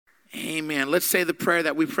Amen. Let's say the prayer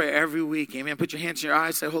that we pray every week. Amen. Put your hands in your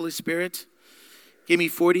eyes. Say, Holy Spirit, give me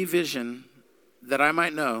 4D vision that I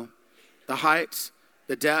might know the heights,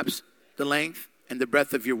 the depths, the length, and the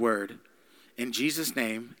breadth of your word. In Jesus'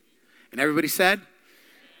 name. And everybody said,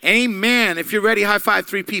 amen. If you're ready, high five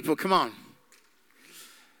 3 people. Come on.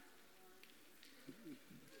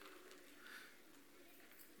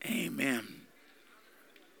 Amen.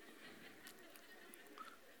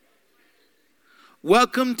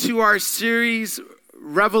 Welcome to our series,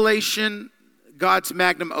 Revelation, God's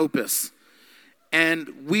Magnum Opus.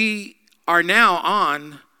 And we are now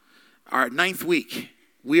on our 9th week.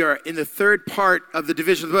 We are in the 3rd part of the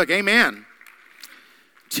division of the book. Amen.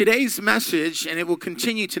 Today's message, and it will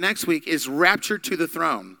continue to next week, is Raptured to the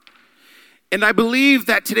Throne. And I believe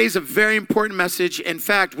that today's a very important message. In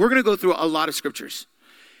fact, we're going to go through a lot of scriptures.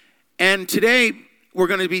 And today, we're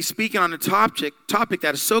going to be speaking on a topic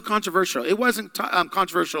that is so controversial. It wasn't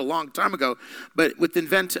controversial a long time ago, but with the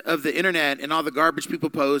advent of the internet and all the garbage people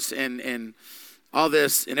post and all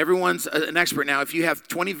this, and everyone's an expert now. If you have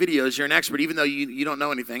 20 videos, you're an expert, even though you don't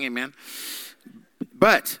know anything, amen?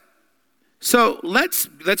 But, so let's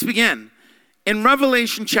begin. In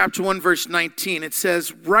Revelation chapter 1, verse 19, it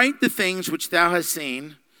says, write the things which thou hast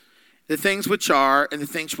seen, the things which are, and the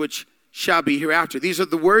things which shall be hereafter. These are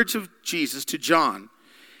the words of Jesus to John.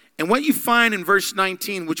 And what you find in verse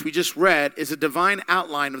 19, which we just read, is a divine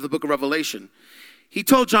outline of the book of Revelation. He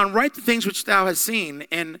told John, write the things which thou hast seen.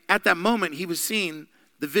 And at that moment, he was seeing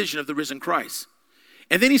the vision of the risen Christ.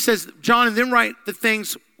 And then he says, John, and then write the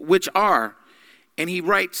things which are. And he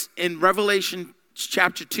writes in Revelation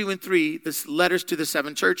chapter 2 and 3, this letters to the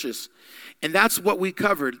 7 churches. And that's what we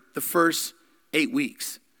covered the first 8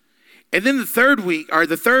 weeks. And then the third week, or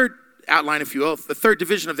the third outline, if you will, the third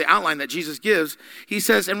division of the outline that Jesus gives, he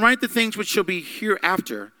says, and write the things which shall be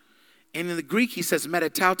hereafter. And in the Greek, he says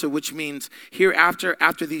metatauta, which means hereafter,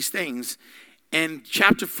 after these things. And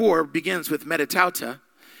chapter 4 begins with metatauta.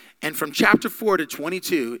 And from chapter 4 to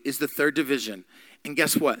 22 is the third division. And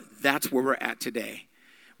guess what? That's where we're at today.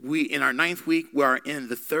 In our 9th week, we are in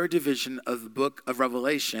the third division of the book of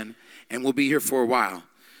Revelation, and we'll be here for a while.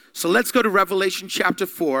 So let's go to Revelation chapter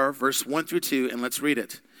 4, verse 1 through 2, and let's read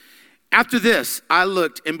it. After this, I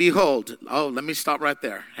looked, and behold, let me stop right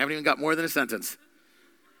there. Haven't even got more than a sentence.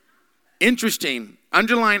 Interesting.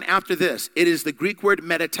 Underline after this. It is the Greek word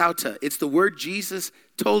metatauta. It's the word Jesus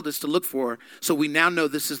told us to look for, so we now know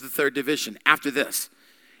this is the third division, after this.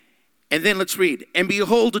 And then let's read. And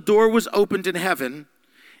behold, a door was opened in heaven,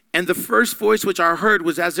 and the first voice which I heard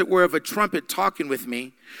was as it were of a trumpet talking with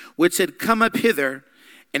me, which said, come up hither,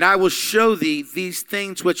 and I will show thee these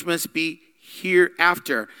things which must be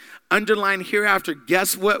hereafter. Underline hereafter.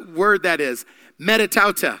 Guess what word that is?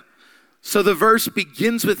 Metatauta. So the verse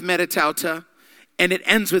begins with metatauta and it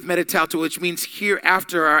ends with metatauta, which means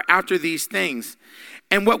hereafter or after these things.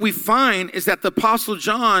 And what we find is that the Apostle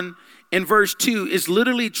John in verse 2 is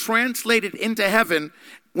literally translated into heaven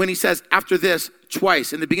when he says after this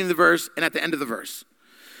twice, in the beginning of the verse and at the end of the verse.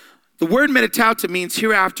 The word metatauta means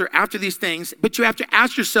hereafter, after these things, but you have to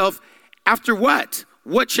ask yourself, after what?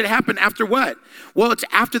 What should happen after what? Well, it's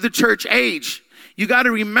after the church age. You got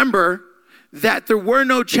to remember that there were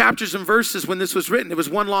no chapters and verses when this was written. It was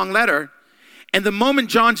one long letter. And the moment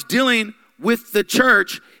John's dealing with the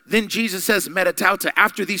church, then Jesus says, metatauta,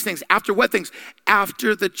 after these things. After what things?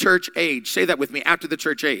 After the church age. Say that with me, after the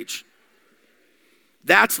church age.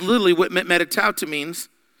 That's literally what metatauta means.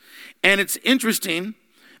 And it's interesting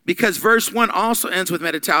because verse 1 also ends with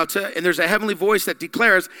metatauta, and there's a heavenly voice that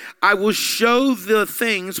declares, I will show the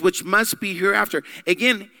things which must be hereafter.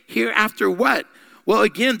 Again, hereafter what? Well,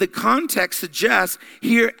 again, the context suggests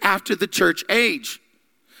hereafter the church age.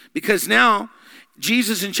 Because now,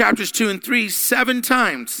 Jesus in chapters 2 and 3, 7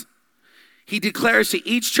 times, he declares to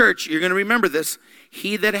each church, you're going to remember this,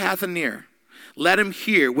 he that hath an ear, let him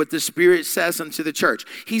hear what the Spirit says unto the church.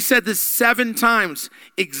 He said this 7 times,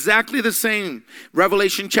 exactly the same.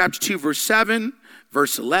 Revelation chapter 2, verse 7,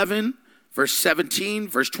 verse 11, verse 17,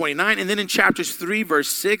 verse 29, and then in chapters 3, verse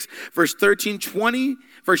 6, verse 13, 20,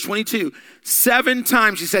 verse 22. 7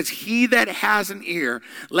 times he says, he that has an ear,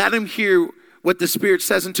 let him hear what the Spirit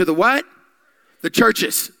says unto the what? The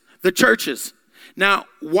churches. The churches. Now,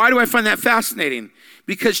 why do I find that fascinating?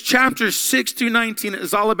 Because chapters 6 through 19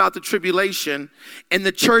 is all about the tribulation, and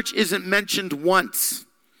the church isn't mentioned once.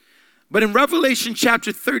 But in Revelation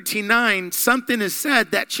chapter 13:9, something is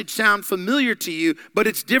said that should sound familiar to you, but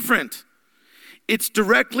it's different. It's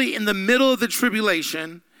directly in the middle of the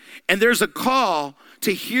tribulation, and there's a call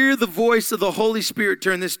to hear the voice of the Holy Spirit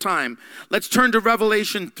during this time. Let's turn to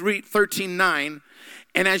Revelation 13:9.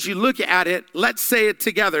 And as you look at it, let's say it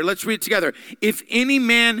together. Let's read it together. If any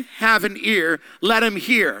man have an ear, let him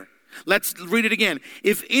hear. Let's read it again.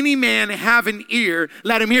 If any man have an ear,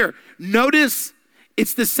 let him hear. Notice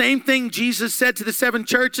it's the same thing Jesus said to the 7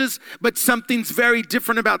 churches, but something's very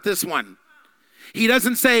different about this one. He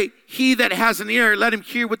doesn't say, he that has an ear, let him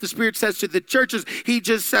hear what the Spirit says to the churches. He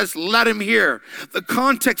just says, let him hear. The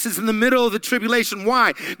context is in the middle of the tribulation.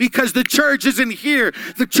 Why? Because the church isn't here.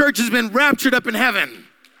 The church has been raptured up in heaven.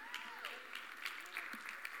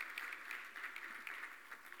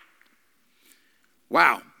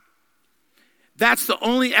 Wow. That's the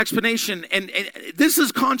only explanation. And this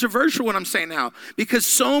is controversial what I'm saying now, because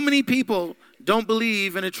so many people don't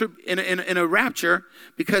believe in a rapture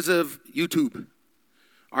because of YouTube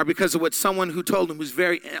or because of what someone who told them who's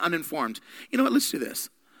very uninformed. You know what? Let's do this.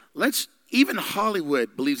 Even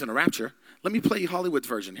Hollywood believes in a rapture. Let me play you Hollywood's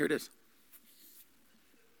version. Here it is.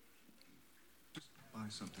 Buy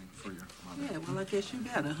something for your mother. Yeah, well, I guess you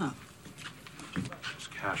got it, huh? This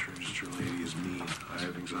cash register lady is mean. I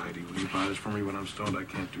have anxiety. Will you buy this for me? When I'm stoned, I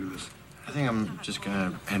can't do this. I think I'm just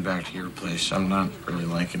gonna head back to your place. I'm not really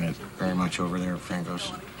liking it very much over there at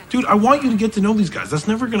Franco's. Dude, I want you to get to know these guys. That's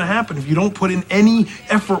never gonna happen if you don't put in any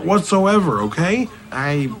effort whatsoever, okay?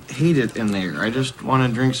 I hate it in there. I just want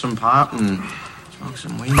to drink some pop and smoke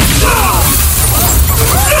some weed.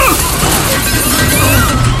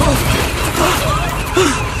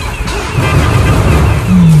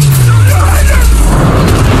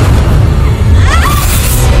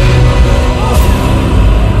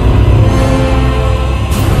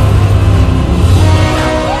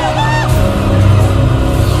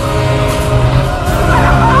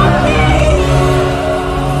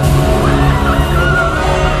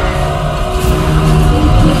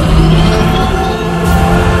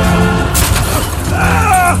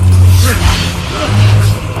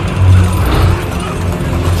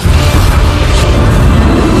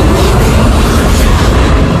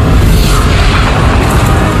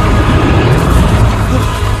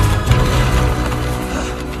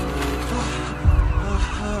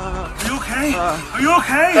 Are you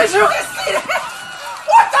okay? Did you just see that?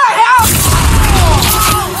 What the hell?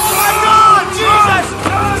 Oh my God! Jesus!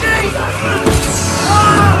 Jesus!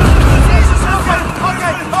 Jesus! Okay. Oh my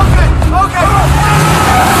God!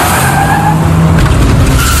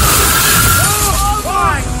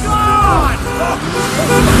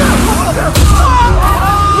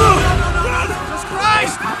 Jesus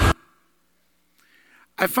Christ!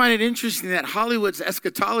 I find it interesting that Hollywood's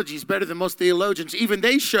eschatology is better than most theologians. Even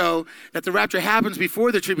they show that the rapture happens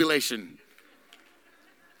before the tribulation.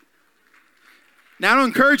 Now, I don't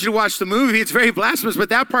encourage you to watch the movie. It's very blasphemous, but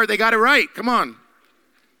that part, they got it right. Come on.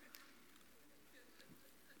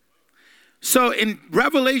 So in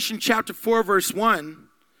Revelation chapter 4, verse 1,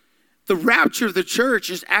 the rapture of the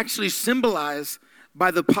church is actually symbolized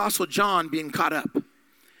by the Apostle John being caught up.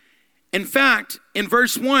 In fact, in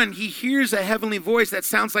verse 1, he hears a heavenly voice that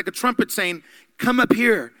sounds like a trumpet saying, come up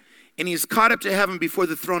here. And he's caught up to heaven before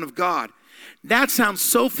the throne of God. That sounds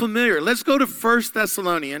so familiar. Let's go to 1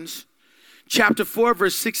 Thessalonians chapter 4,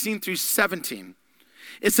 verse 16 through 17.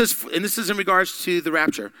 It says, and this is in regards to the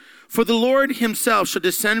rapture, for the Lord himself shall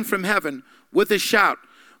descend from heaven with a shout,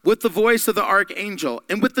 with the voice of the archangel,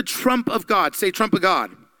 and with the trump of God. Say, trump of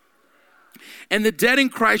God. And the dead in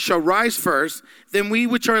Christ shall rise first. Then we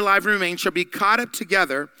which are alive and remain shall be caught up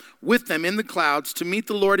together with them in the clouds to meet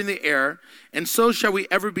the Lord in the air. And so shall we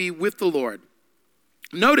ever be with the Lord.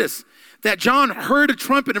 Notice that John heard a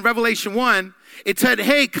trumpet in Revelation 1. It said,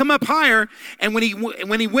 hey, come up higher. And when he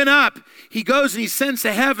went up, he goes and he ascends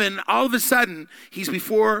to heaven. All of a sudden, he's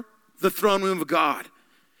before the throne room of God.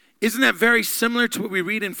 Isn't that very similar to what we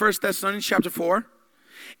read in 1 Thessalonians chapter 4?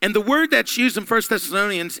 And the word that's used in 1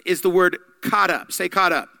 Thessalonians is the word caught up. Say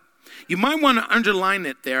caught up. You might want to underline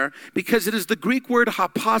it there because it is the Greek word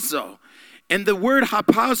hapazo. And the word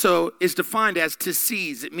hapazo is defined as to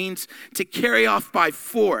seize. It means to carry off by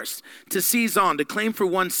force, to seize on, to claim for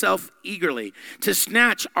oneself eagerly, to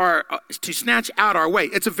snatch out our way.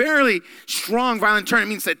 It's a very strong, violent term. It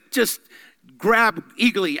means to just grab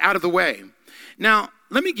eagerly out of the way. Now,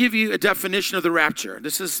 let me give you a definition of the rapture.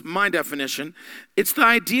 This is my definition. It's the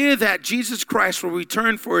idea that Jesus Christ will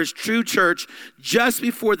return for his true church just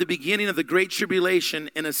before the beginning of the Great Tribulation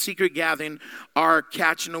in a secret gathering are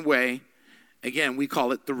catching away. Again, we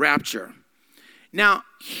call it the rapture. Now,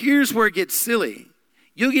 here's where it gets silly.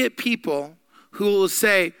 You'll get people who will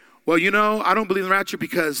say, well, you know, I don't believe in the rapture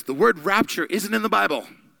because the word rapture isn't in the Bible.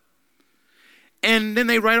 And then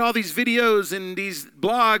they write all these videos and these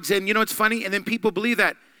blogs, and you know it's funny? And then people believe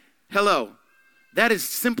that. Hello, that is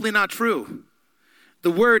simply not true. The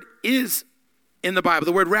word is in the Bible.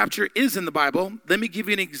 The word rapture is in the Bible. Let me give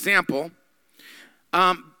you an example.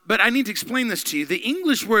 But I need to explain this to you. The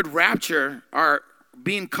English word rapture, are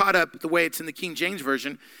being caught up the way it's in the King James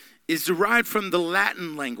Version, is derived from the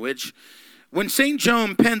Latin language. When St.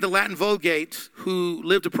 John penned the Latin Vulgate, who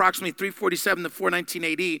lived approximately 347 to 419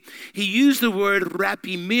 AD, he used the word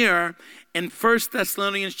rapimir in 1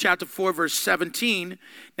 Thessalonians chapter 4, verse 17.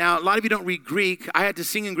 Now, a lot of you don't read Greek. I had to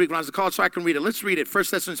sing in Greek when I was in college, so I can read it. Let's read it. 1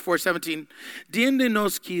 Thessalonians 4, 17.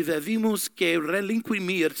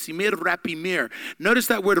 Notice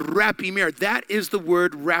that word rapimir. That is the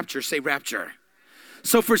word rapture. Say rapture.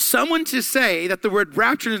 So for someone to say that the word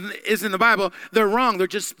rapture is in the Bible, they're wrong. They're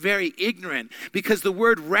just very ignorant, because the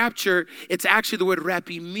word rapture, it's actually the word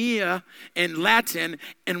rapimia in Latin,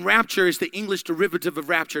 and rapture is the English derivative of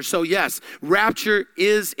rapture. So yes, rapture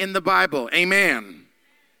is in the Bible. Amen.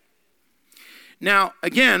 Now,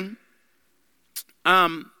 again,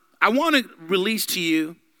 I want to release to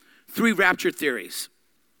you 3 rapture theories.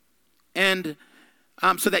 And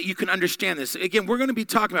so that you can understand this. Again, we're going to be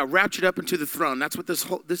talking about raptured up into the throne. That's what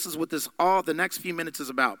the next few minutes is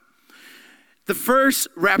about. The first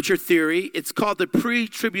rapture theory, it's called the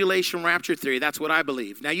Pre-Tribulation Rapture theory. That's what I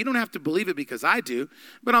believe. Now, you don't have to believe it because I do,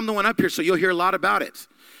 but I'm the one up here, so you'll hear a lot about it.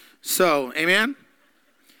 So, amen?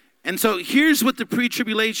 And so here's what the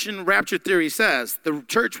Pre-Tribulation Rapture theory says. The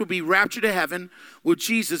church will be raptured to heaven with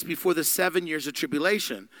Jesus before the 7 years of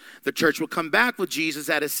tribulation. The church will come back with Jesus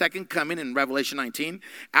at his second coming in Revelation 19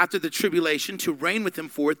 after the tribulation to reign with him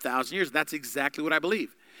for 1,000 years. That's exactly what I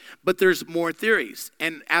believe. But there's more theories.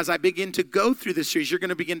 And as I begin to go through this series, you're going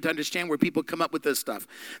to begin to understand where people come up with this stuff.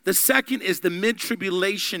 The second is the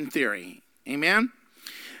mid-tribulation theory. Amen?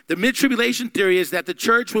 The mid-tribulation theory is that the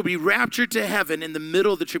church will be raptured to heaven in the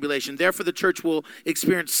middle of the tribulation. Therefore, the church will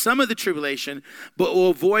experience some of the tribulation, but will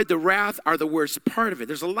avoid the wrath or the worst part of it.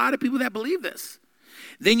 There's a lot of people that believe this.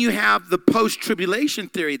 Then you have the post-tribulation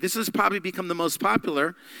theory. This has probably become the most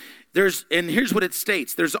popular. And here's what it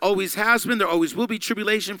states. There's always has been, there always will be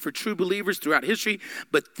tribulation for true believers throughout history,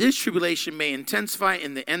 but this tribulation may intensify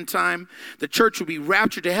in the end time. The church will be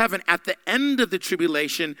raptured to heaven at the end of the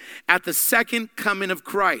tribulation, at the second coming of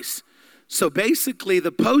Christ. So basically,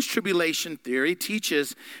 the post-tribulation theory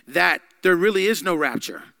teaches that there really is no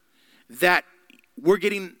rapture, that we're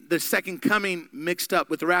getting the second coming mixed up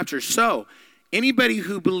with the rapture. So anybody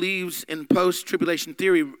who believes in post-tribulation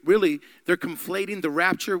theory, really, they're conflating the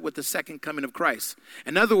rapture with the second coming of Christ.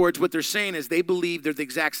 In other words, what they're saying is they believe they're the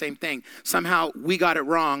exact same thing. Somehow we got it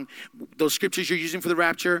wrong. Those scriptures you're using for the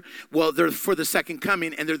rapture, well, they're for the second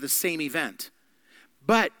coming, and they're the same event.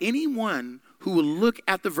 But anyone who will look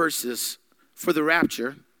at the verses for the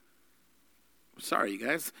rapture, sorry, you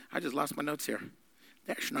guys, I just lost my notes here.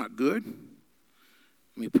 That's not good.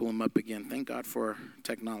 Let me pull them up again. Thank God for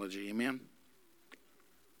technology. Amen.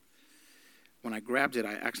 When I grabbed it,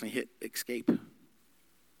 I actually hit escape.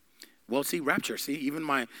 Well, see, rapture. See, even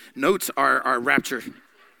my notes are rapture.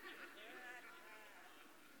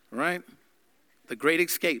 Right? The great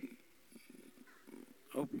escape.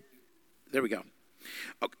 Oh, there we go.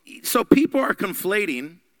 Okay, so people are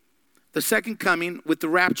conflating the second coming with the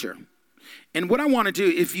rapture. And what I want to do,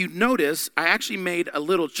 if you notice, I actually made a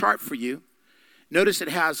little chart for you. Notice it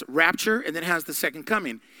has rapture and then it has the second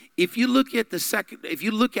coming. If you look at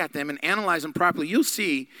them and analyze them properly, you'll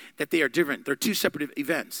see that they are different. They're 2 separate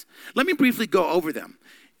events. Let me briefly go over them.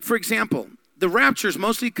 For example, the rapture is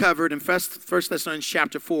mostly covered in 1 Thessalonians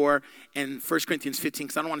chapter 4 and 1 Corinthians 15,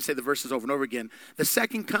 because I don't want to say the verses over and over again. The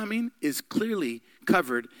second coming is clearly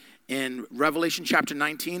covered in Revelation chapter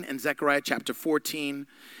 19 and Zechariah chapter 14.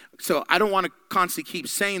 So I don't want to constantly keep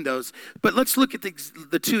saying those, but let's look at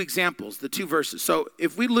the 2 examples, the 2 verses. So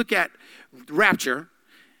if we look at rapture,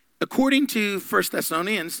 according to 1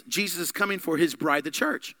 Thessalonians, Jesus is coming for his bride, the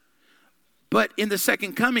church. But in the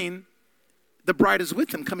second coming, the bride is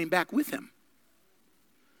with him, coming back with him.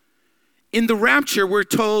 In the rapture, we're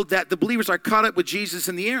told that the believers are caught up with Jesus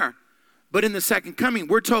in the air. But in the second coming,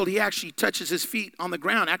 we're told he actually touches his feet on the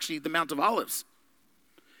ground, actually the Mount of Olives.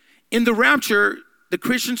 In the rapture, the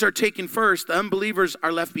Christians are taken first, the unbelievers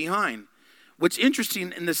are left behind. What's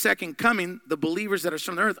interesting, in the second coming, the believers that are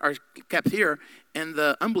still on earth are kept here, and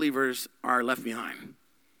the unbelievers are left behind.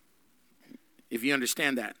 If you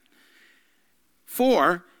understand that.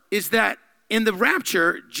 4 is that in the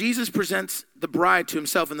rapture, Jesus presents the bride to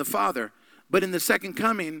himself and the Father. But in the second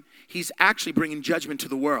coming, he's actually bringing judgment to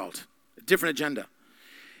the world. A different agenda.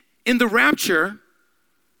 In the rapture,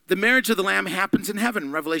 the marriage of the Lamb happens in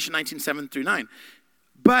heaven, Revelation 19, 7 through 9.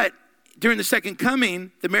 But during the second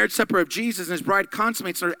coming, the marriage supper of Jesus and his bride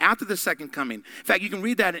consummates after the second coming. In fact, you can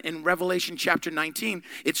read that in Revelation chapter 19.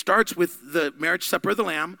 It starts with the marriage supper of the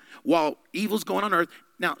Lamb while evil's going on earth.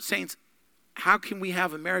 Now, saints, how can we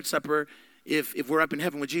have a marriage supper if we're up in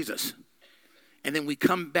heaven with Jesus? And then we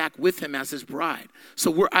come back with him as his bride. So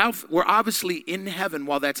we're obviously in heaven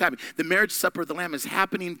while that's happening. The marriage supper of the Lamb is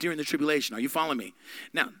happening during the tribulation. Are you following me?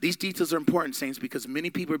 Now, these details are important, saints, because many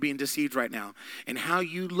people are being deceived right now. And how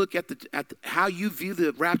you look at how you view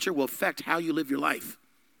the rapture will affect how you live your life.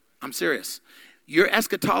 I'm serious. Your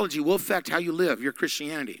eschatology will affect how you live your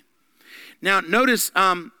Christianity. Now, notice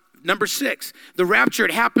number 6. The rapture,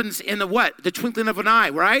 it happens in the what? The twinkling of an eye,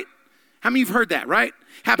 right? How many of you have heard that, right?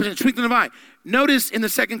 Happens in the twinkling of an eye. Notice in the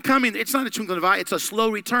second coming, it's not a twinkling of an eye, it's a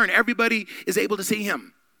slow return. Everybody is able to see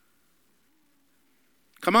him.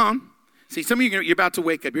 Come on. See, some of you, you're about to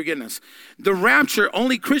wake up. You're getting this. The rapture,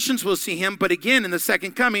 only Christians will see him. But again, in the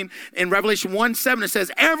second coming, in Revelation 1:7, it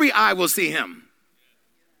says, every eye will see him.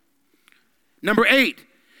 Number 8,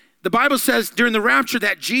 the Bible says during the rapture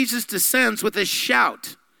that Jesus descends with a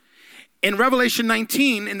shout. In Revelation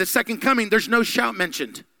 19, in the second coming, there's no shout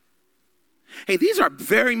mentioned. Hey, these are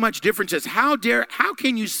very much differences. How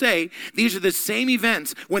can you say these are the same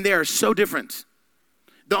events when they are so different?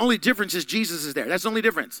 The only difference is Jesus is there. That's the only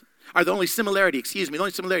difference. Or the only similarity, the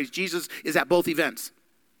only similarity is Jesus is at both events.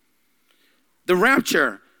 The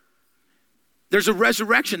rapture, there's a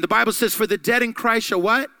resurrection. The Bible says, for the dead in Christ shall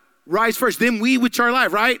what? Rise first. Then we which are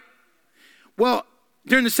alive, right? Well,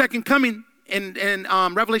 during the second coming in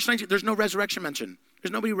Revelation 19, there's no resurrection mentioned.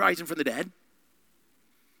 There's nobody rising from the dead.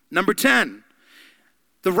 Number 10,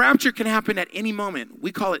 the rapture can happen at any moment.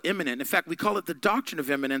 We call it imminent. In fact, we call it the doctrine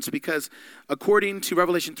of imminence because according to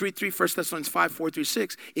Revelation 3:3, 1 Thessalonians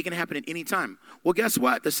 5:4-6, it can happen at any time. Well, guess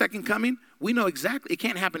what? The second coming, we know exactly. It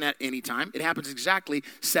can't happen at any time. It happens exactly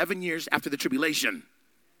 7 years after the tribulation.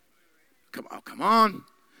 Come on.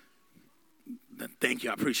 Thank you.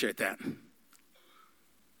 I appreciate that.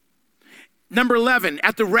 Number 11,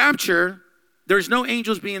 at the rapture, there's no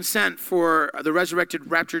angels being sent for the resurrected,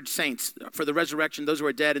 raptured saints, for the resurrection, those who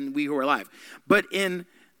are dead and we who are alive. But in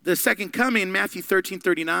the second coming, Matthew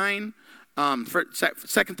 13:39,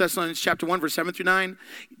 2 Thessalonians chapter 1, verse 7-9,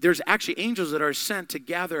 there's actually angels that are sent to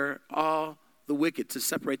gather all the wicked, to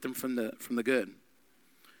separate them from the good.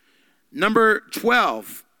 Number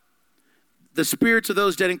 12, the spirits of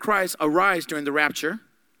those dead in Christ arise during the rapture.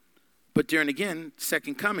 But during, again,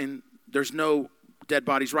 second coming, there's no dead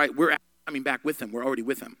bodies, right? We're coming back with him. We're already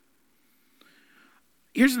with him.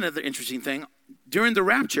 Here's another interesting thing. During the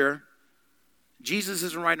rapture, Jesus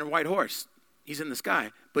isn't riding a white horse. He's in the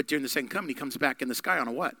sky. But during the second coming, he comes back in the sky on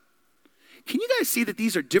a what? Can you guys see that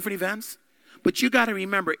these are different events? But you got to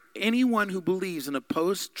remember, anyone who believes in a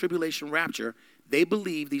post-tribulation rapture, they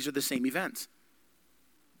believe these are the same events.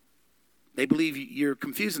 They believe you're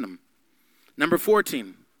confusing them. Number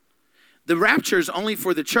 14, the rapture is only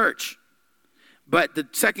for the church. But the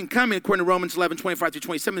second coming, according to Romans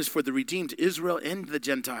 11:25-27, is for the redeemed, Israel and the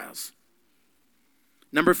Gentiles.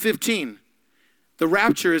 Number 15, the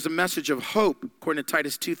rapture is a message of hope, according to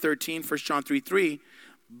Titus 2:13, 1 John 3:3.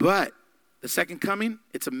 But the second coming,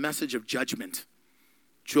 it's a message of judgment.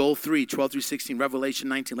 Joel 3:12-16, Revelation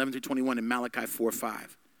 19:11-21, and Malachi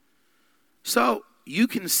 4:5. So you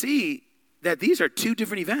can see that these are two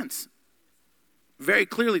different events very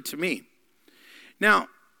clearly to me. Now,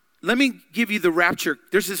 let me give you the rapture.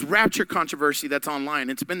 There's this rapture controversy that's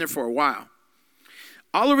online. It's been there for a while.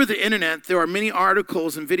 All over the internet, there are many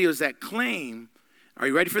articles and videos that claim, are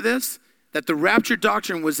you ready for this? That the rapture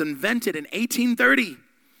doctrine was invented in 1830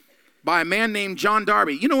 by a man named John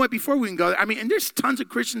Darby. You know what, before we can go there, and there's tons of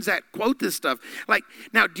Christians that quote this stuff. Like,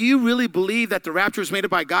 now, do you really believe that the rapture was made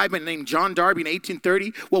up by a guy named John Darby in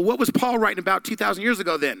 1830? Well, what was Paul writing about 2,000 years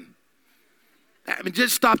ago then?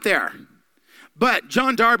 Just stop there. But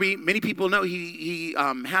John Darby, many people know, he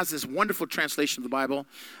has this wonderful translation of the Bible,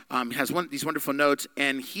 has these wonderful notes,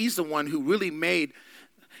 and he's the one who really made,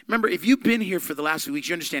 remember, if you've been here for the last few weeks,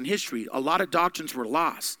 you understand history. A lot of doctrines were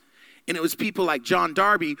lost. And it was people like John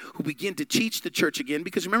Darby who began to teach the church again,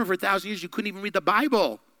 because remember, for 1,000 years, you couldn't even read the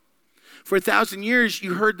Bible. For 1,000 years,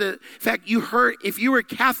 you heard if you were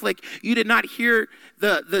Catholic, you did not hear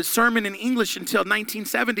the sermon in English until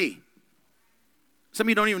 1970. Some of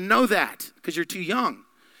you don't even know that because you're too young.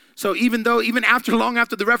 So even long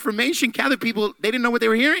after the Reformation, Catholic people, they didn't know what they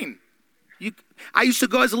were hearing. I used to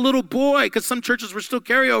go as a little boy because some churches were still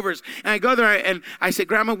carryovers. And I go there and I say,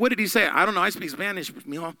 Grandma, what did he say? I don't know. I speak Spanish.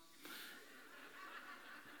 Mijo.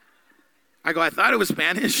 I go, I thought it was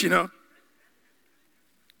Spanish,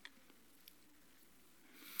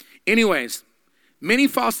 Anyways, Many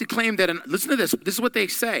falsely claim that, listen to this. This is what they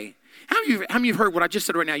say. How many of you heard what I just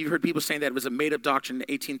said right now? You've heard people saying that it was a made-up doctrine in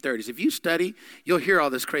the 1830s. If you study, you'll hear all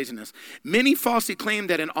this craziness. Many falsely claim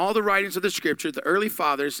that in all the writings of the Scripture, the early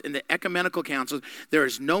fathers, in the ecumenical councils, there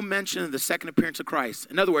is no mention of the second appearance of Christ.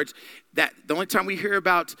 In other words, that the only time we hear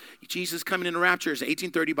about Jesus coming in the rapture is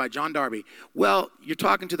 1830 by John Darby. Well, you're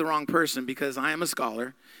talking to the wrong person, because I am a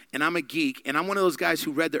scholar, and I'm a geek, and I'm one of those guys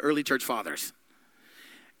who read the early church fathers.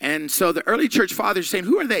 And so the early church fathers are saying,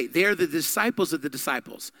 who are they? They're the disciples of the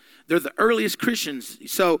disciples. They're the earliest Christians.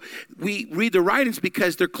 So we read the writings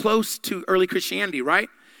because they're close to early Christianity, right?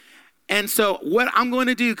 And so what I'm going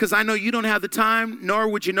to do, because I know you don't have the time, nor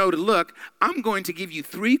would you know to look, I'm going to give you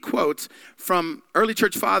 3 quotes from early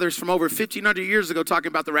church fathers from over 1,500 years ago talking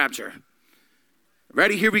about the rapture.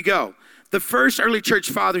 Ready? Here we go. The first early church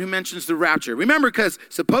father who mentions the rapture. Remember, because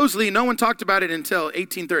supposedly no one talked about it until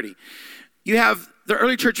 1830. You have the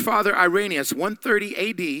early church father Irenaeus, 130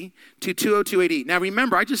 AD to 202 AD. Now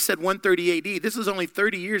remember, I just said 130 AD. This is only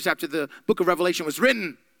 30 years after the book of Revelation was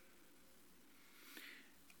written.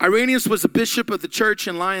 Irenaeus was a bishop of the church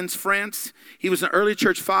in Lyons, France. He was an early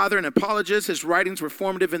church father and apologist. His writings were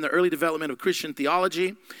formative in the early development of Christian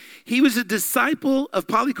theology. He was a disciple of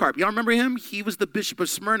Polycarp. Y'all remember him? He was the bishop of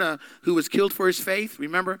Smyrna who was killed for his faith.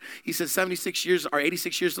 Remember? He said 76 years or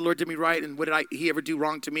 86 years the Lord did me right, and what did he ever do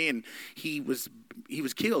wrong to me? And he was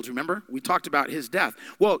killed, remember? We talked about his death.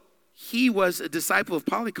 Well, he was a disciple of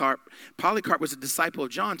Polycarp. Polycarp was a disciple of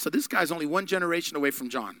John. So this guy's only one generation away from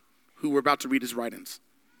John, who we're about to read his writings.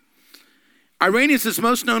 Irenaeus is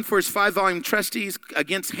most known for his 5-volume treatise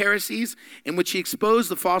against heresies, in which he exposed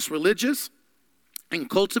the false religious and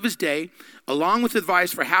cults of his day, along with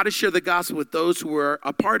advice for how to share the gospel with those who were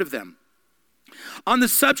a part of them. On the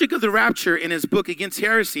subject of the rapture, in his book Against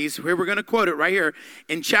Heresies, where we're going to quote it right here,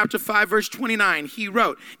 in chapter 5, verse 29, he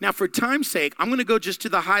wrote, now for time's sake, I'm going to go just to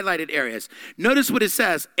the highlighted areas. Notice what it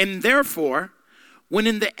says, and therefore, when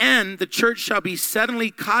in the end the church shall be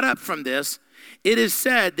suddenly caught up from this, it is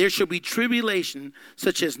said, there shall be tribulation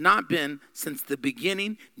such as not been since the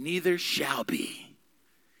beginning, neither shall be.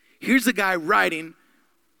 Here's a guy writing,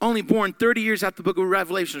 only born 30 years after the book of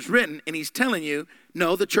Revelation was written, and he's telling you,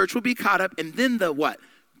 no, the church will be caught up, and then the what?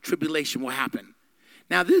 Tribulation will happen.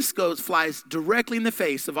 Now this flies directly in the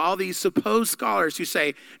face of all these supposed scholars who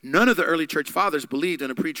say none of the early church fathers believed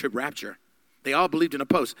in a pre-trib rapture. They all believed in a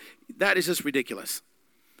post. That is just ridiculous.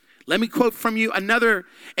 Let me quote from you another,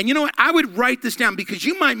 and you know what? I would write this down because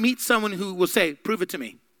you might meet someone who will say, prove it to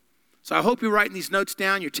me. So I hope you're writing these notes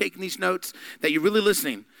down, you're taking these notes, that you're really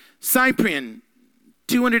listening. Cyprian,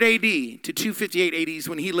 200 AD to 258 AD is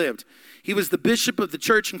when he lived. He was the bishop of the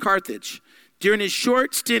church in Carthage. During his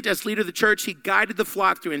short stint as leader of the church, he guided the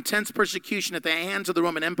flock through intense persecution at the hands of the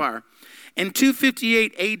Roman Empire. In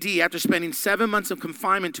 258 AD, after spending 7 months of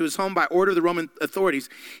confinement to his home by order of the Roman authorities,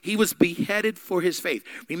 he was beheaded for his faith.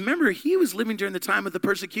 Remember, he was living during the time of the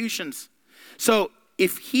persecutions. So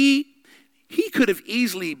if he could have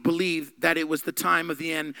easily believed that it was the time of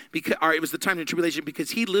the end, or it was the time of the tribulation,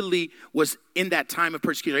 because he literally was in that time of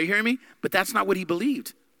persecution. Are you hearing me? But that's not what he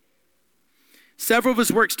believed. Several of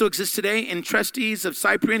his works still exist today. In Treatise of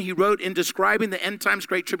Cyprian, he wrote in describing the end times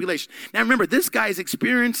great tribulation. Now remember, this guy is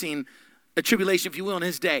experiencing a tribulation, if you will, in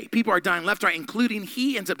his day. People are dying left, right, including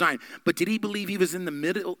he ends up dying. But did he believe he was in the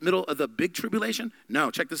middle of the big tribulation? No,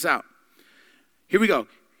 check this out. Here we go.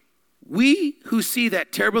 We who see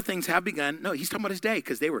that terrible things have begun. No, he's talking about his day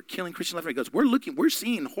because they were killing Christians left and right. He goes, we're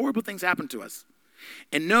seeing horrible things happen to us.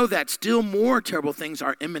 And know that still more terrible things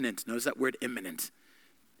are imminent. Notice that word imminent.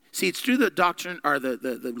 See, it's through the doctrine, or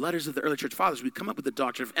the letters of the early church fathers, we come up with the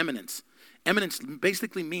doctrine of imminence. Imminence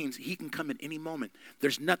basically means he can come at any moment.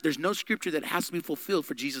 There's no scripture that has to be fulfilled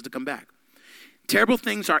for Jesus to come back. Terrible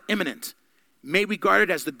things are imminent. May regard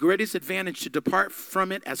it as the greatest advantage to depart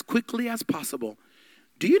from it as quickly as possible.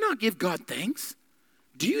 Do you not give God thanks?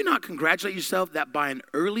 Do you not congratulate yourself that by an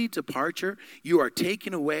early departure, you are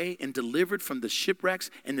taken away and delivered from the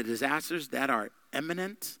shipwrecks and the disasters that are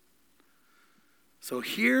imminent? So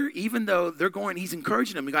here, even though they're going, he's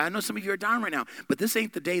encouraging them. I know some of you are down right now, but this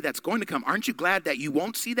ain't the day that's going to come. Aren't you glad that you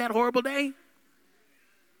won't see that horrible day?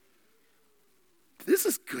 This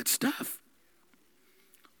is good stuff.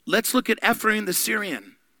 Let's look at Ephraim the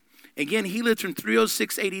Syrian. Again, he lived from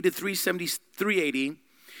 306 AD to 373 AD.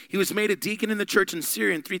 He was made a deacon in the church in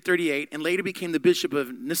Syria in 338 and later became the bishop of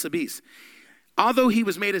Nisibis. Although he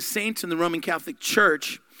was made a saint in the Roman Catholic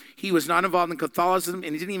Church, He was not involved in Catholicism,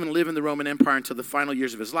 and he didn't even live in the Roman Empire until the final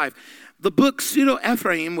years of his life. The book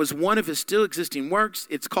Pseudo-Ephraim was one of his still existing works.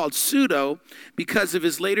 It's called Pseudo because of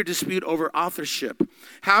his later dispute over authorship.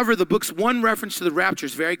 However, the book's one reference to the rapture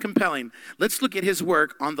is very compelling. Let's look at his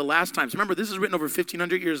work on the last times. Remember, this is written over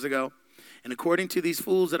 1,500 years ago. And according to these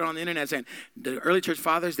fools that are on the internet saying, the early church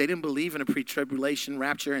fathers, they didn't believe in a pre-tribulation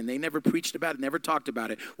rapture, and they never preached about it, never talked about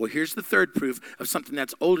it. Well, here's the third proof of something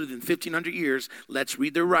that's older than 1,500 years. Let's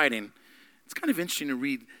read their writing. It's kind of interesting to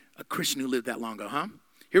read a Christian who lived that long ago, huh?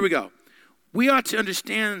 Here we go. We ought to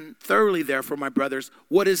understand thoroughly, therefore, my brothers,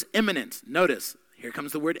 what is imminent. Notice, here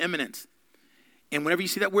comes the word imminent. And whenever you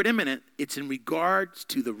see that word imminent, it's in regards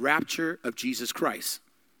to the rapture of Jesus Christ.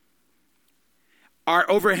 Are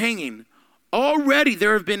overhanging. Already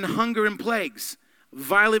there have been hunger and plagues,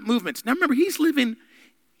 violent movements. Now remember, he's living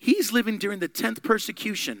during the 10th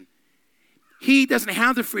persecution. He doesn't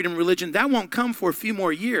have the freedom of religion. That won't come for a few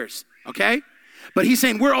more years, okay? But he's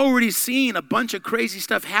saying we're already seeing a bunch of crazy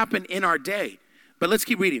stuff happen in our day. But let's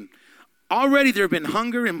keep reading. Already there have been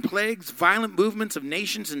hunger and plagues, violent movements of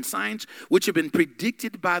nations and signs, which have been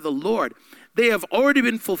predicted by the Lord. They have already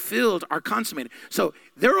been fulfilled, are consummated. So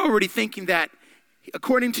they're already thinking that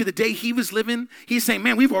according to the day he was living, he's saying,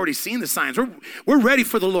 man, we've already seen the signs. We're ready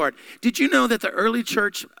for the Lord. Did you know that the early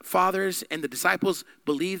church fathers and the disciples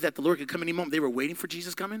believed that the Lord could come any moment? They were waiting for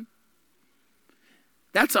Jesus coming.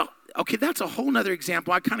 That's a whole nother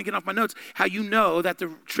example. I kind of get off my notes. How you know that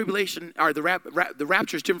the tribulation or the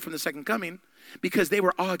rapture is different from the second coming, because they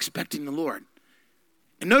were all expecting the Lord.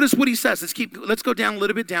 And notice what he says. Let's go down a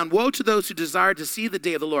little bit down. Woe to those who desire to see the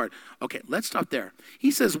day of the Lord. Okay, let's stop there.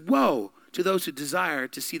 He says, woe to those who desire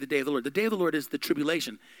to see the day of the Lord. The day of the Lord is the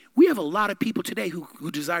tribulation. We have a lot of people today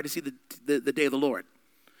who desire to see the day of the Lord.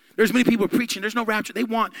 There's many people preaching. There's no rapture.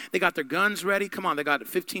 They got their guns ready. Come on, they got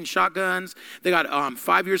 15 shotguns. They got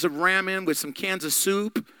 5 years of ramen with some cans of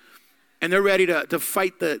soup. And they're ready to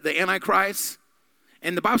fight the Antichrist.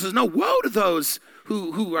 And the Bible says, no, woe to those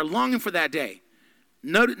who are longing for that day.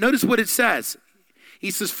 Notice what it says. He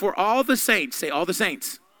says, for all the saints, say all the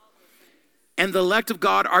saints, and the elect of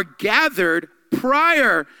God are gathered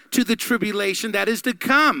prior to the tribulation that is to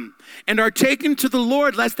come, and are taken to the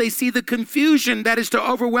Lord lest they see the confusion that is to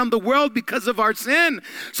overwhelm the world because of our sin.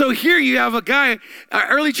 So here you have a guy, an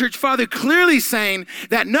early church father, clearly saying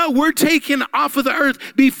that no, we're taken off of the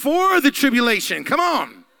earth before the tribulation. Come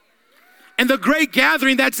on. And the great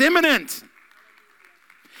gathering that's imminent.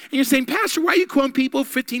 And you're saying, Pastor, why are you quoting people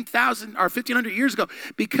 15,000 or 1,500 years ago?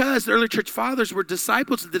 Because the early church fathers were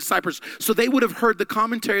disciples of the disciples, so they would have heard the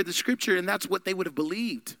commentary of the scripture, and that's what they would have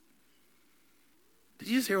believed. Did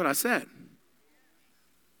you just hear what I said?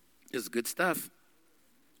 This is good stuff.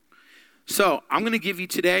 So I'm going to give you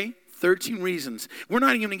today 13 reasons. We're not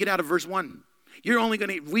even going to get out of verse 1. We're only going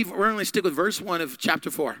to stick with verse 1 of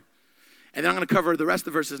chapter 4. And then I'm going to cover the rest of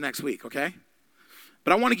the verses next week, okay?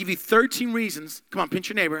 But I want to give you 13 reasons. Come on, pinch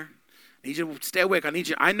your neighbor. I need you to stay awake.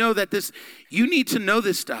 I know that you need to know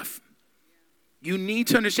this stuff. You need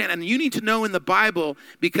to understand, and you need to know in the Bible,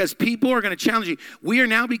 because people are going to challenge you. We are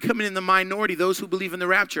now becoming in the minority, those who believe in the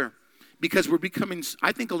rapture, because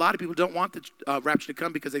I think a lot of people don't want the rapture to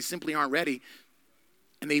come because they simply aren't ready,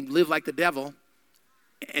 and they live like the devil.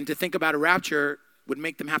 And to think about a rapture would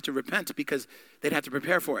make them have to repent because they'd have to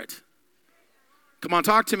prepare for it. Come on,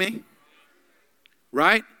 talk to me.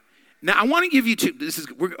 Right? Now, I want to give you this is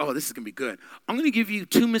going to be good. I'm going to give you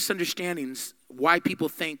 2 misunderstandings why people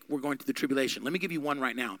think we're going through the tribulation. Let me give you one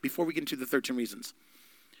right now before we get into the 13 reasons.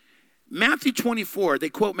 Matthew 24, they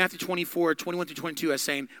quote Matthew 24, 21 through 22 as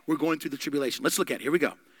saying, we're going through the tribulation. Let's look at it. Here we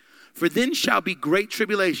go. For then shall be great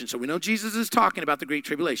tribulation. So we know Jesus is talking about the great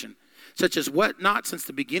tribulation. Such as what not since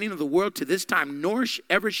the beginning of the world to this time, nor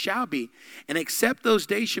ever shall be. And except those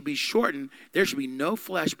days should be shortened, there should be no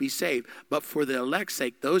flesh be saved. But for the elect's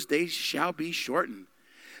sake, those days shall be shortened.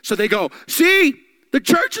 So they go, see, the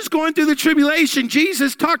church is going through the tribulation.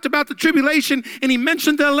 Jesus talked about the tribulation, and he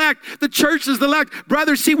mentioned the elect. The church is the elect.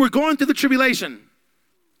 Brothers, see, we're going through the tribulation.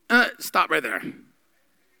 Stop right there.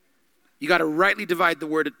 You got to rightly divide the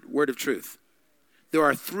word of truth. There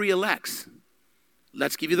are 3 elects.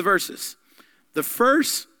 Let's give you the verses. The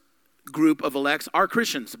first group of elects are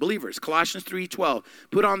Christians, believers. Colossians 3:12.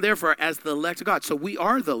 Put on therefore as the elect of God. So we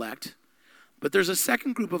are the elect. But there's a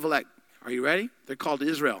second group of elect. Are you ready? They're called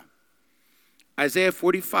Israel. Isaiah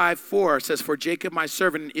 45:4 says, for Jacob my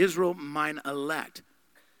servant and Israel mine elect.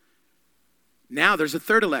 Now there's a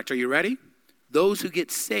third elect. Are you ready? Those who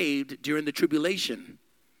get saved during the tribulation.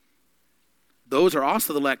 Those are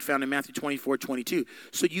also the elect found in Matthew 24:22.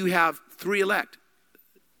 So you have 3 elect.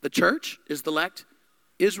 The church is the elect,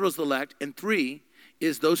 Israel's the elect, and 3,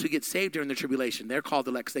 is those who get saved during the tribulation. They're called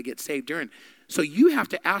elect because they get saved during. So you have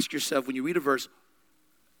to ask yourself when you read a verse,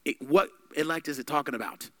 what elect is it talking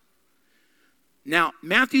about? Now,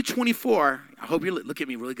 Matthew 24, I hope you look at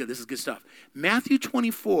me really good. This is good stuff. Matthew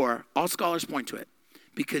 24, all scholars point to it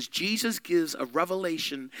because Jesus gives a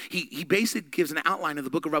revelation. He basically gives an outline of the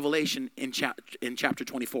book of Revelation in chapter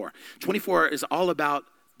 24. 24 is all about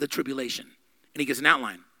the tribulation, and he gives an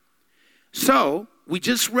outline. So we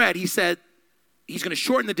just read, he said he's going to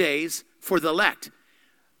shorten the days for the elect.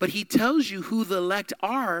 But he tells you who the elect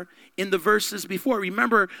are in the verses before.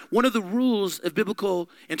 Remember, one of the rules of biblical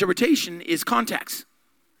interpretation is context.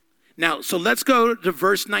 Now, so let's go to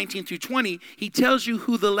verse 19 through 20. He tells you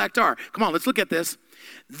who the elect are. Come on, let's look at this.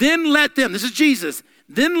 Then let them, this is Jesus,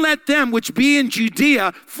 then let them which be in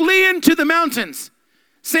Judea flee into the mountains.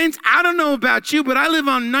 Saints, I don't know about you, but I live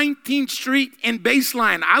on 19th Street and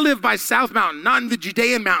Baseline. I live by South Mountain, not in the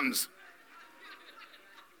Judean mountains.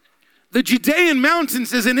 The Judean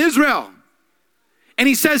mountains is in Israel. And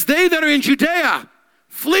he says, they that are in Judea,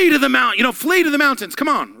 flee to the mountain, flee to the mountains. Come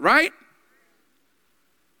on, right?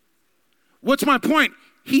 What's my point?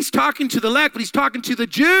 He's talking to the elect, but he's talking to the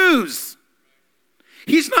Jews.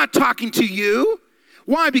 He's not talking to you.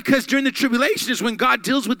 Why? Because during the tribulation is when God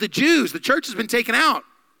deals with the Jews. The church has been taken out.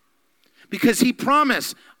 Because he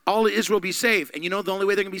promised all of Israel be saved. And you know the only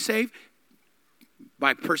way they're going to be saved?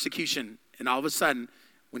 By persecution. And all of a sudden,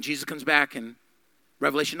 when Jesus comes back in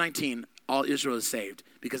Revelation 19, all Israel is saved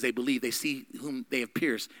because they believe, they see whom they have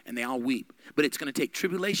pierced, and they all weep. But it's going to take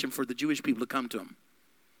tribulation for the Jewish people to come to him.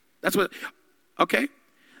 That's what, okay.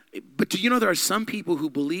 But do you know there are some people who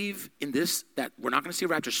believe in this, that we're not going to see a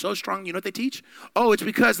rapture so strong? You know what they teach? Oh, it's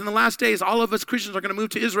because in the last days, all of us Christians are going to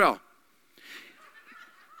move to Israel.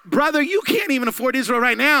 Brother, you can't even afford Israel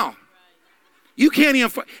right now. You can't even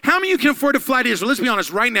afford, how many of you can afford to fly to Israel? Let's be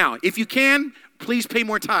honest right now. If you can, please pay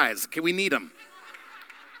more tithes. Okay, we need them.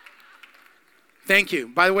 Thank you.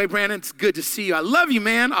 By the way, Brandon, it's good to see you. I love you,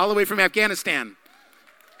 man, all the way from Afghanistan.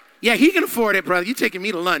 Yeah, he can afford it, brother. You're taking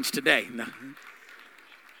me to lunch today. No.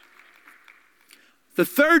 The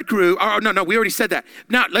third group, no, we already said that.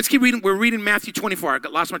 Now, let's keep reading. We're reading Matthew 24. I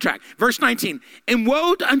lost my track. Verse 19. And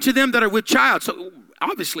woe unto them that are with child. So,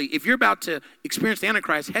 obviously, if you're about to experience the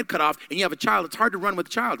Antichrist, head cut off, and you have a child, it's hard to run with a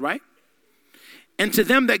child, right? And to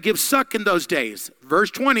them that give suck in those days.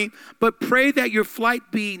 Verse 20, but pray that your flight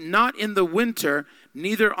be not in the winter,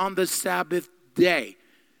 neither on the Sabbath day.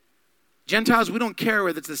 Gentiles, we don't care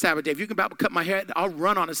whether it's the Sabbath day. If you can about cut my head, I'll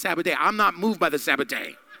run on a Sabbath day. I'm not moved by the Sabbath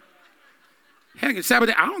day. Heck, it's Sabbath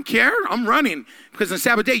day, I don't care. I'm running. Because on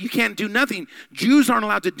Sabbath day, you can't do nothing. Jews aren't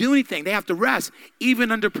allowed to do anything. They have to rest, even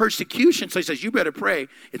under persecution. So he says, you better pray.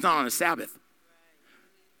 It's not on a Sabbath.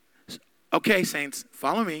 Okay, saints,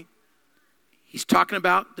 follow me. He's talking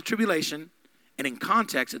about the tribulation, and in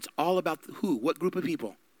context, it's all about who? What group of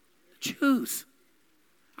people? Jews.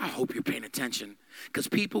 I hope you're paying attention, because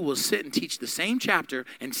people will sit and teach the same chapter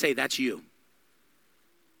and say, that's you.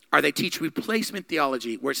 Or they teach replacement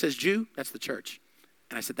theology, where it says Jew, that's the church.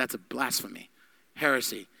 And I said, that's a blasphemy,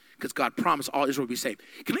 heresy, because God promised all Israel will be saved.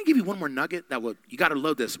 Can I give you one more nugget that will, you got to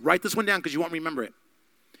load this. Write this one down because you won't remember it.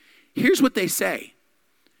 Here's what they say.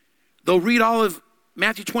 They'll read all of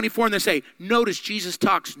Matthew 24, and they say, notice Jesus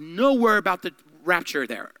talks nowhere about the rapture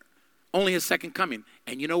there, only his second coming.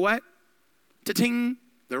 And you know what? Ta-ting,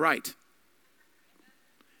 they're right.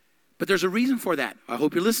 But there's a reason for that. I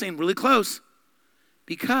hope you're listening really close.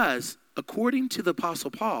 Because according to the Apostle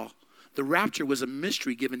Paul, the rapture was a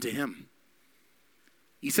mystery given to him.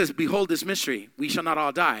 He says, behold this mystery, we shall not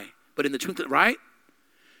all die, but in the twinkling, right?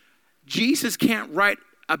 Jesus can't write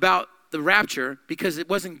about the rapture because it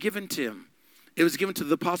wasn't given to him. It was given to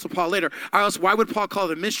the Apostle Paul later. Or else, why would Paul call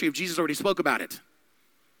it a mystery if Jesus already spoke about it?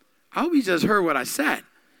 I hope you just heard what I said.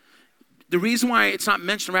 The reason why it's not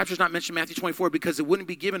mentioned, rapture is not mentioned in Matthew 24, because it wouldn't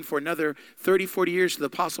be given for another 30, 40 years to the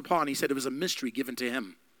Apostle Paul, and he said it was a mystery given to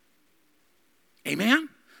him. Amen?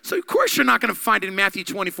 So, of course, you're not going to find it in Matthew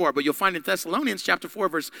 24, but you'll find it in Thessalonians chapter 4,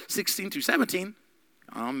 verse 16 through 17.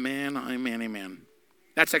 Amen, amen, amen.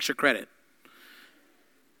 That's extra credit.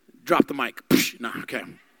 Drop the mic. No, okay.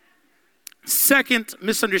 Second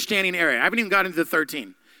misunderstanding area. I haven't even gotten into the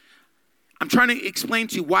 13. I'm trying to explain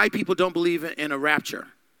to you why people don't believe in a rapture,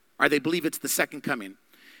 or they believe it's the second coming.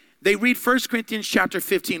 They read 1 Corinthians chapter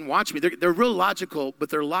 15. Watch me. They're real logical, but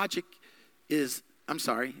their logic is,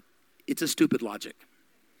 it's a stupid logic.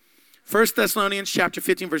 1 Thessalonians chapter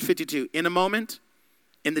 15, verse 52. In a moment,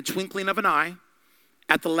 in the twinkling of an eye,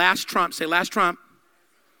 at the last trump, say last trump.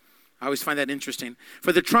 I always find that interesting.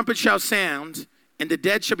 For the trumpet shall sound, and the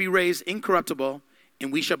dead shall be raised incorruptible,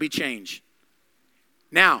 and we shall be changed.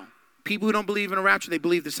 Now, people who don't believe in a rapture, they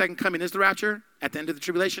believe the second coming is the rapture at the end of the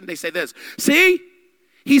tribulation. They say this, see,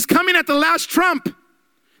 he's coming at the last trump.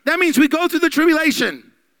 That means we go through the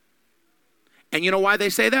tribulation. And you know why they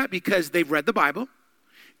say that? Because they've read the Bible.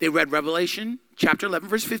 They read Revelation chapter 11,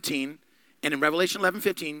 verse 15. And in Revelation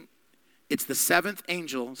 11:15, it's the seventh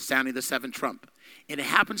angel sounding the seventh trump. And it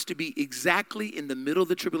happens to be exactly in the middle of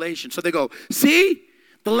the tribulation. So they go, see,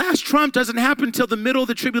 the last trump doesn't happen until the middle of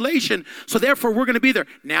the tribulation. So therefore, we're going to be there.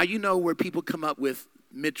 Now you know where people come up with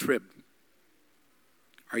mid-trib.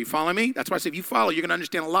 Are you following me? That's why I say if you follow, you're going to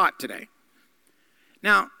understand a lot today.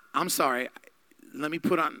 Now, I'm sorry. Let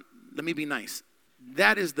me be nice.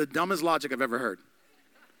 That is the dumbest logic I've ever heard.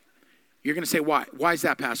 You're going to say, why? Why is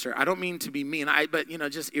that, Pastor? I don't mean to be mean, but, it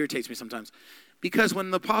just irritates me sometimes. Because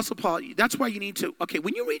when the Apostle Paul, that's why you need to,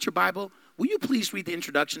 when you read your Bible, will you please read the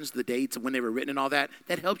introductions, the dates, and when they were written and all that?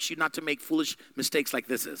 That helps you not to make foolish mistakes like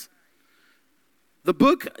this is. The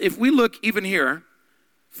book, if we look even here,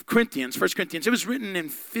 1 Corinthians, it was written in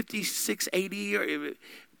 56 AD or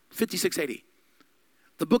 56 AD.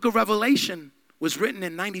 The book of Revelation was written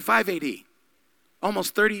in 95 AD,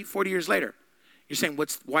 almost 30, 40 years later. You're saying,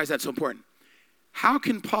 why is that so important? How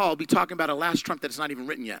can Paul be talking about a last trump that's not even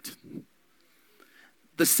written yet?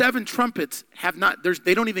 The seven trumpets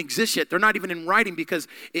they don't even exist yet. They're not even in writing because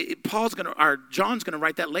John's going to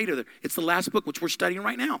write that later. It's the last book, which we're studying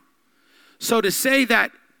right now. So to say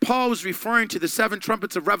that Paul was referring to the seven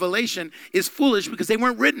trumpets of Revelation is foolish because they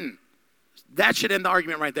weren't written. That should end the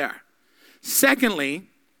argument right there. Secondly,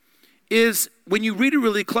 is when you read it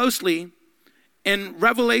really closely, in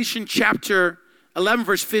Revelation chapter 11,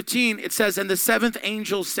 verse 15, it says, and the seventh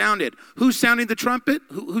angel sounded. Who's sounding the trumpet?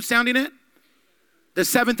 Who's sounding it? The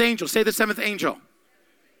seventh angel. Say the seventh angel.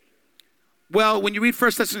 Well, when you read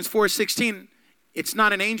 1 Thessalonians 4:16, it's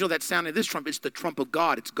not an angel that sounded this trump. It's the trump of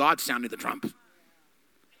God. It's God sounding the trump.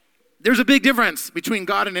 There's a big difference between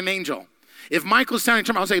God and an angel. If Michael's sounding the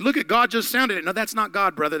trump, I'll say, look at God just sounded it. No, that's not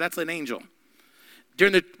God, brother. That's an angel.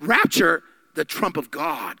 During the rapture, the trump of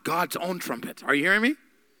God, God's own trumpet. Are you hearing me?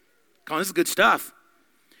 Come on, this is good stuff.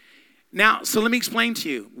 Now, so let me explain to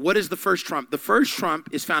you, what is the first trump? The first trump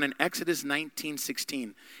is found in Exodus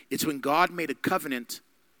 19:16. It's when God made a covenant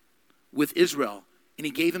with Israel, and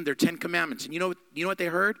he gave them their 10 commandments. And you know what they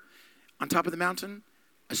heard? On top of the mountain?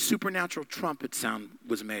 A supernatural trumpet sound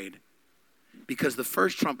was made. Because the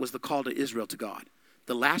first trump was the call to Israel to God.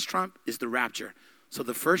 The last trump is the rapture. So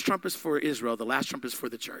the first trump is for Israel, the last trump is for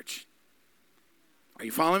the church. Are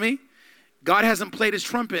you following me? God hasn't played his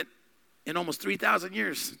trumpet in almost 3,000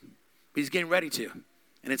 years. But he's getting ready to.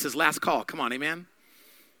 And it's his last call. Come on, amen?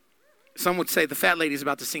 Some would say the fat lady's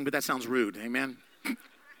about to sing, but that sounds rude, amen?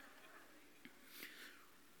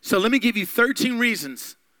 So let me give you 13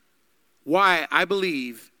 reasons why I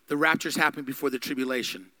believe the rapture's happening before the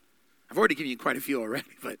tribulation. I've already given you quite a few already,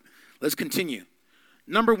 but let's continue.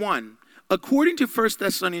 Number one, according to 1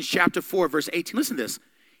 Thessalonians chapter 4, verse 18, listen to this.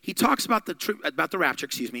 He talks about the rapture,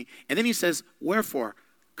 and then he says, wherefore,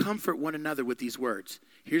 comfort one another with these words.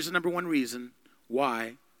 Here's the number one reason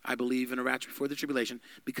why I believe in a rapture before the tribulation,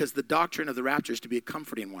 because the doctrine of the rapture is to be a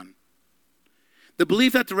comforting one. The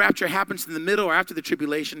belief that the rapture happens in the middle or after the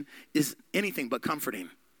tribulation is anything but comforting.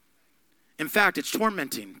 In fact, it's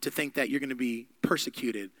tormenting to think that you're going to be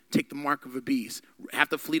persecuted, take the mark of a beast, have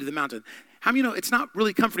to flee to the mountain. How many know it's not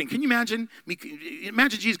really comforting? Can you imagine?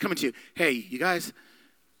 Imagine Jesus coming to you. Hey, you guys,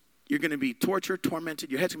 you're going to be tortured, tormented.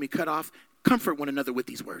 Your head's going to be cut off. Comfort one another with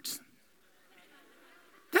these words.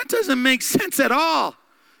 That doesn't make sense at all.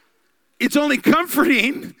 It's only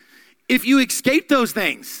comforting if you escape those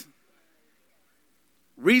things.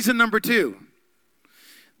 Reason number two.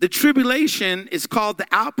 The tribulation is called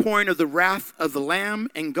the outpouring of the wrath of the Lamb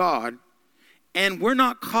and God, and we're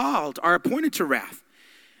not called or appointed to wrath.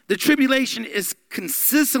 The tribulation is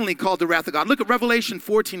consistently called the wrath of God. Look at Revelation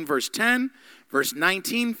 14, verse 10, verse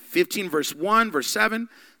 19, 15, verse 1, verse 7,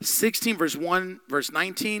 16, verse 1, verse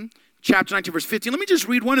 19, chapter 19, verse 15. Let me just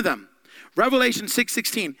read one of them. Revelation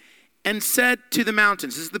 6:16, and said to the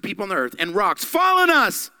mountains, this is the people on the earth, and rocks, fall on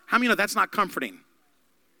us. How many know that's not comforting?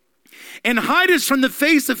 And hide us from the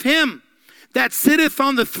face of him that sitteth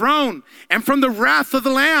on the throne and from the wrath of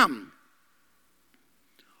the Lamb.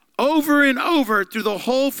 Over and over through the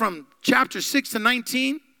whole from chapter 6 to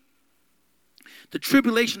 19, the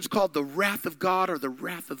tribulation is called the wrath of God or the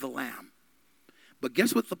wrath of the Lamb. But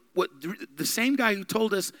guess what? The same guy who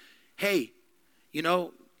told us, hey,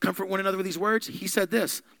 comfort one another with these words, he said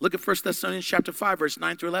this. Look at 1 Thessalonians chapter 5, verse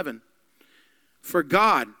 9 through 11. For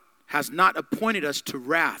God has not appointed us to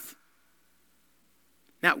wrath.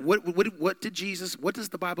 Now, what does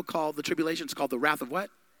the Bible call the tribulation? It's called the wrath of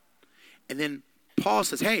what? And then Paul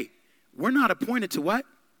says, hey, We're not appointed to what?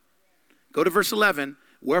 Go to verse 11.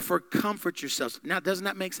 Wherefore comfort yourselves. Now, doesn't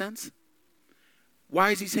that make sense?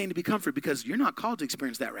 Why is he saying to be comforted? Because you're not called to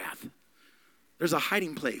experience that wrath. There's a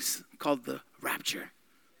hiding place called the rapture.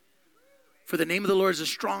 For the name of the Lord is a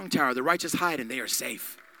strong tower. The righteous hide and they are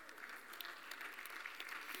safe.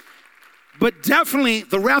 But definitely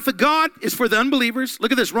the wrath of God is for the unbelievers.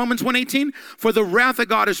 Look at this, Romans 1:18. For the wrath of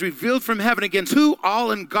God is revealed from heaven against who?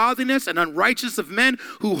 All ungodliness and unrighteousness of men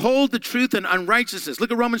who hold the truth in unrighteousness.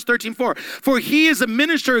 Look at Romans 13:4. For he is a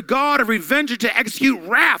minister of God, a revenger to execute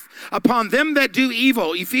wrath upon them that do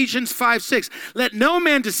evil. Ephesians 5:6. Let no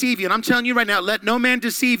man deceive you. And I'm telling you right now, let no man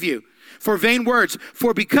deceive you for vain words.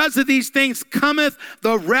 For because of these things cometh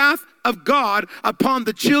the wrath of God upon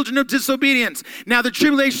the children of disobedience. Now the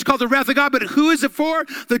tribulation is called the wrath of God, but who is it for?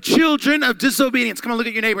 The children of disobedience. Come on, look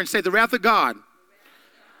at your neighbor and say, the wrath of God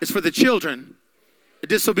is for the children of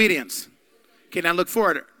disobedience. Okay, now look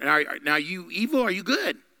forward. Now, are you evil or are you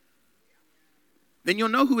good? Then you'll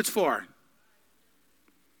know who it's for.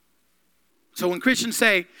 So when Christians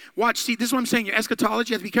say, watch, see, this is what I'm saying, your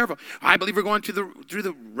eschatology, you have to be careful. I believe we're going through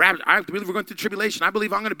the rapture. I believe we're going through tribulation. I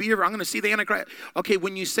believe I'm going to be here. I'm going to see the Antichrist. Okay,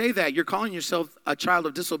 when you say that, you're calling yourself a child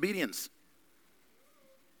of disobedience.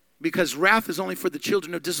 Because wrath is only for the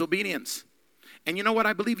children of disobedience. And you know what?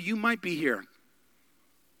 I believe you might be here.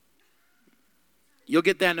 You'll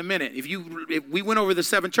get that in a minute. If we went over the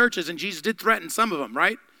 7 churches and Jesus did threaten some of them,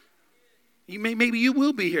 right? Maybe you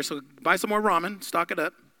will be here. So buy some more ramen, stock it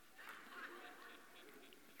up.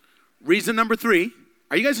 Reason number 3.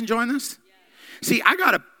 Are you guys enjoying this? See, I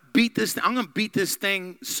got to beat this. I'm going to beat this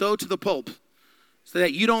thing so to the pulp so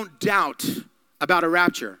that you don't doubt about a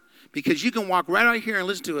rapture. Because you can walk right out here and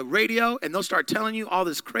listen to a radio and they'll start telling you all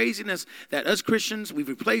this craziness that us Christians, we've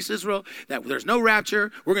replaced Israel, that there's no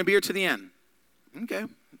rapture. We're going to be here to the end. Okay.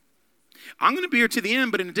 I'm going to be here to the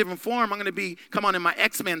end, but in a different form. I'm going to come on in my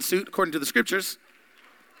X-Men suit according to the scriptures.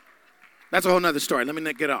 That's a whole nother story. Let me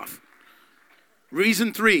not get off.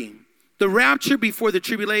 Reason 3. The rapture before the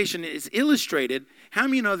tribulation is illustrated. How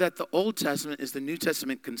many know that the Old Testament is the New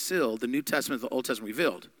Testament concealed, the New Testament is the Old Testament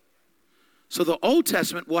revealed? So the Old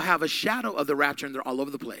Testament will have a shadow of the rapture and they're all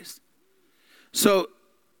over the place. So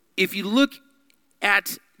if you look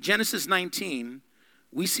at Genesis 19,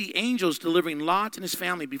 we see angels delivering Lot and his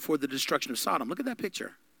family before the destruction of Sodom. Look at that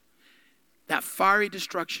picture. That fiery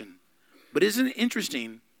destruction. But isn't it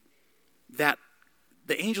interesting that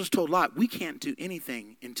the angels told Lot, we can't do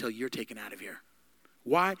anything until you're taken out of here.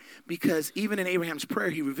 Why? Because even in Abraham's prayer,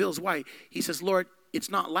 he reveals why. He says, Lord, it's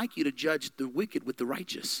not like you to judge the wicked with the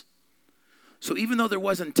righteous. So even though there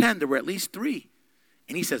wasn't 10, there were at least 3.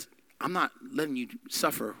 And he says, I'm not letting you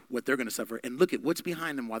suffer what they're going to suffer. And look at what's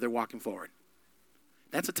behind them while they're walking forward.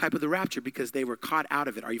 That's a type of the rapture because they were caught out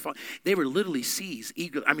of it. Are you following? They were literally seized.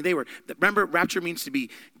 Remember, rapture means to be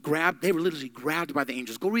grabbed. They were literally grabbed by the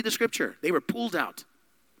angels. Go read the scripture. They were pulled out.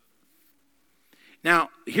 Now,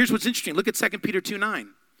 here's what's interesting. Look at 2 Peter 2:9.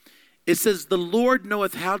 It says, the Lord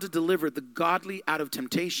knoweth how to deliver the godly out of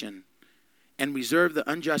temptation and reserve the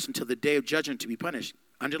unjust until the day of judgment to be punished.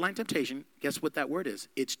 Underline temptation. Guess what that word is?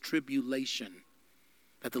 It's tribulation.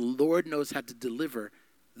 That the Lord knows how to deliver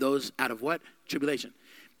those out of what? Tribulation.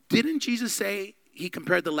 Didn't Jesus say he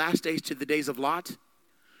compared the last days to the days of Lot?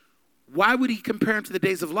 Why would he compare them to the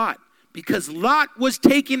days of Lot? Because Lot was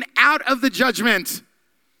taken out of the judgment.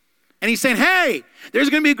 And he's saying, hey, there's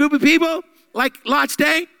going to be a group of people like Lot's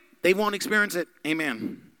day. They won't experience it.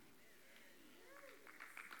 Amen.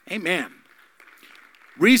 Amen.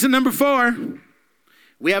 Reason number 4,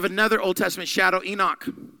 we have another Old Testament shadow, Enoch.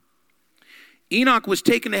 Enoch was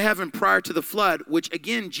taken to heaven prior to the flood, which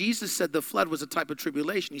again, Jesus said the flood was a type of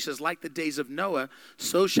tribulation. He says, like the days of Noah,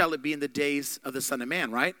 so shall it be in the days of the Son of Man,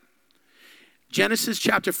 right? Genesis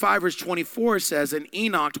chapter 5, verse 24 says, and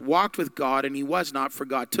Enoch walked with God, and he was not, for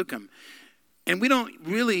God took him. And we don't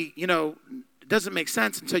really, it doesn't make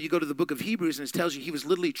sense until you go to the book of Hebrews, and it tells you he was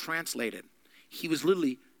literally translated. He was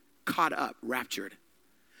literally caught up, raptured.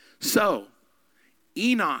 So,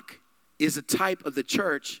 Enoch is a type of the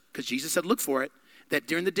church, because Jesus said, look for it, that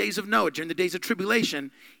during the days of Noah, during the days of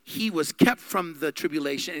tribulation, he was kept from the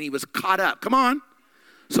tribulation, and he was caught up. Come on.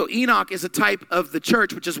 So, Enoch is a type of the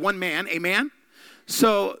church, which is one man. Amen.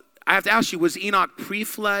 So I have to ask you, was Enoch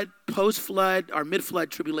pre-flood, post-flood, or mid-flood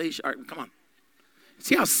tribulation? Come on.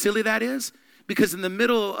 See how silly that is? Because in the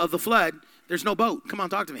middle of the flood, there's no boat. Come on,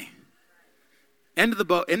 talk to me. End of the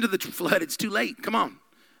boat, end of the flood, it's too late. Come on.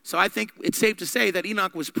 So I think it's safe to say that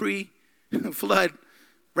Enoch was pre-flood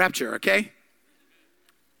rapture, okay?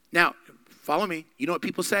 Now, follow me. You know what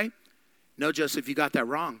people say? No, Joseph, you got that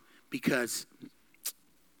wrong. Because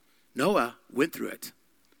Noah went through it.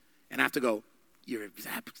 And I have to go, you're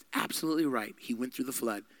absolutely right. He went through the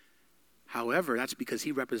flood. However, that's because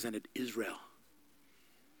he represented Israel.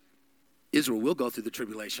 Israel will go through the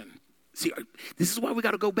tribulation. See, this is why we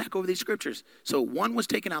got to go back over these scriptures. So one was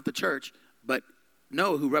taken out the church, but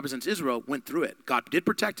Noah, who represents Israel, went through it. God did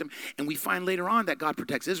protect him. And we find later on that God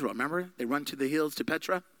protects Israel. Remember? They run to the hills to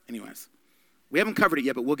Petra. Anyways, we haven't covered it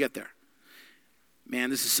yet, but we'll get there. Man,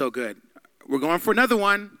 this is so good. We're going for another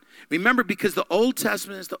one. Remember, because the Old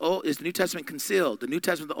Testament is the New Testament concealed. The New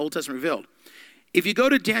Testament, the Old Testament revealed. If you go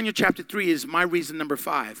to Daniel chapter 3 is my reason number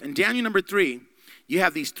 5. In Daniel number 3, you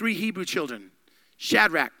have these 3 Hebrew children,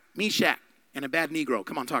 Shadrach, Meshach, and a bad Negro.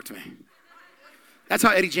 Come on, talk to me. That's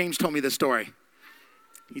how Eddie James told me this story.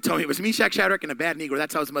 He told me it was Meshach, Shadrach, and a bad Negro.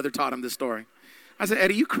 That's how his mother taught him this story. I said,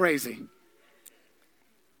 Eddie, you crazy.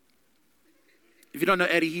 If you don't know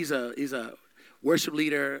Eddie, he's a worship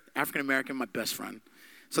leader, African-American, my best friend.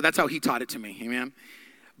 So that's how he taught it to me, amen?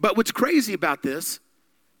 But what's crazy about this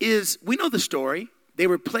is we know the story. They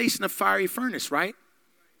were placed in a fiery furnace, right?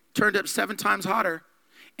 Turned up 7 times hotter.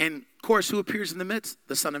 And, of course, who appears in the midst?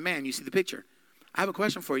 The Son of Man. You see the picture. I have a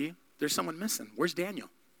question for you. There's someone missing. Where's Daniel?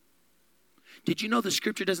 Did you know the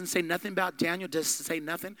scripture doesn't say nothing about Daniel? Doesn't say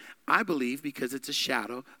nothing? I believe because it's a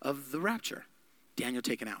shadow of the rapture. Daniel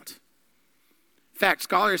taken out. In fact,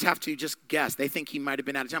 scholars have to just guess. They think he might have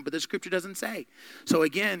been out of town, but the scripture doesn't say. So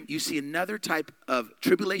again, you see another type of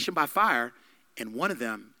tribulation by fire, and one of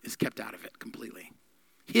them is kept out of it completely.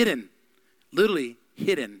 Hidden. Literally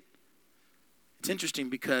hidden. It's interesting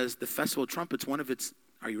because the Festival of Trumpets,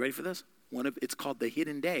 are you ready for this? It's called the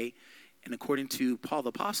Hidden Day, and according to Paul the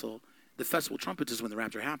Apostle, the Festival of Trumpets is when the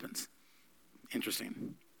rapture happens.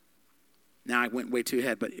 Interesting. Now I went way too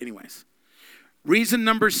ahead, but anyways. Reason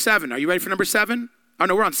number 7. Are you ready for number 7? Oh,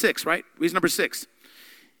 no, we're on 6, right? Reason number 6.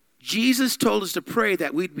 Jesus told us to pray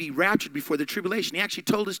that we'd be raptured before the tribulation. He actually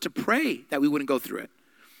told us to pray that we wouldn't go through it.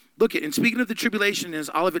 Look at, and speaking of the tribulation in his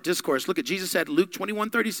Olivet Discourse, look at Jesus said, Luke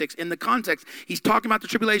 21:36, in the context, he's talking about the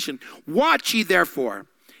tribulation. Watch ye therefore,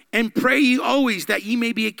 and pray ye always that ye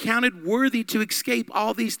may be accounted worthy to escape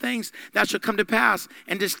all these things that shall come to pass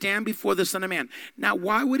and to stand before the Son of Man. Now,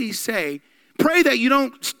 why would he say, pray that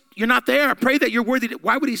you're not there. Pray that you're worthy.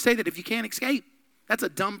 Why would he say that if you can't escape? That's a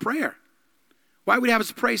dumb prayer. Why would he have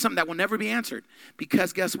us pray something that will never be answered?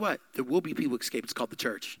 Because guess what? There will be people who escape. It's called the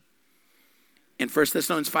church. And 1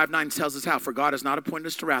 Thessalonians 5:9 tells us how, for God has not appointed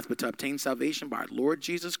us to wrath, but to obtain salvation by our Lord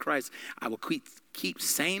Jesus Christ. I will keep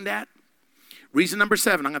saying that. Reason number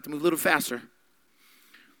 7, I'm going to have to move a little faster.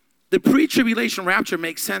 The pre-tribulation rapture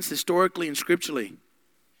makes sense historically and scripturally.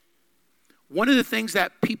 One of the things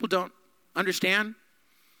that people don't understand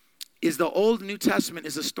is the Old New Testament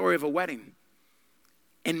is a story of a wedding.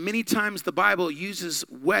 And many times the Bible uses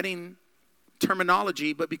wedding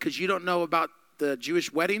terminology, but because you don't know about the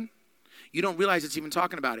Jewish wedding, you don't realize it's even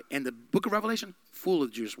talking about it. And the book of Revelation, full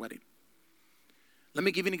of Jewish wedding. Let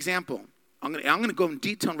me give you an example. I'm going to go in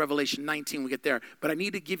detail in Revelation 19 when we get there. But I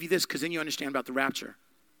need to give you this because then you understand about the rapture.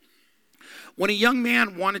 When a young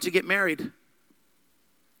man wanted to get married,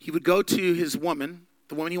 he would go to his woman,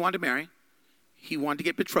 the woman he wanted to marry. He wanted to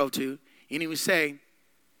get betrothed to. And he would say,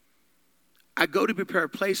 I go to prepare a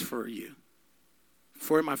place for you.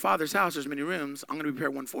 For in my Father's house there's many rooms. I'm going to prepare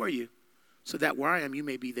one for you so that where I am, you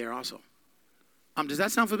may be there also. Does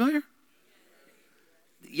that sound familiar?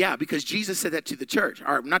 Yeah, because Jesus said that to the church,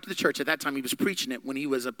 or not to the church. At that time, he was preaching it when he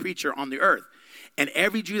was a preacher on the earth. And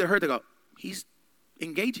every Jew that heard, they go, he's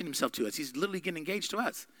engaging himself to us. He's literally getting engaged to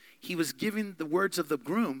us. He was giving the words of the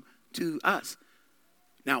groom to us.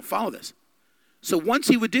 Now, follow this. So once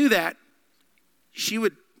he would do that, she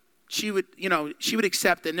would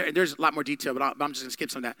accept, and there's a lot more detail, but I'm just going to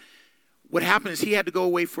skip some of that. What happened is he had to go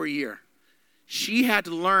away for a year. She had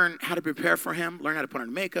to learn how to prepare for him, learn how to put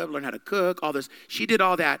on makeup, learn how to cook, all this. She did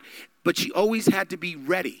all that, but she always had to be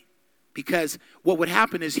ready because what would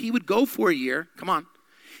happen is he would go for a year,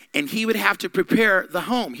 and he would have to prepare the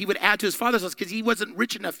home. He would add to his father's house because he wasn't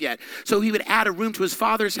rich enough yet. So he would add a room to his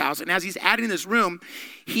father's house, and as he's adding this room,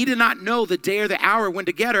 he did not know the day or the hour when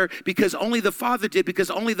to get her because only the father did, because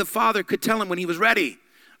only the father could tell him when he was ready.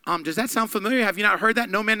 Does that sound familiar? Have you not heard that?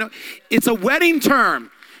 No man, no. It's a wedding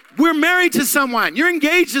term. We're married to someone. You're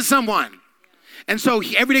engaged to someone. And so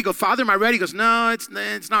he every day go, Father, am I ready? He goes, no,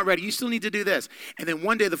 it's not ready. You still need to do this. And then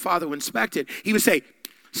one day the father would inspect it. He would say,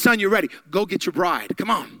 son, you're ready. Go get your bride. Come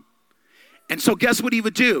on. And so guess what he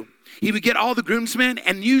would do? He would get all the groomsmen,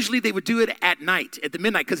 and usually they would do it at night, at the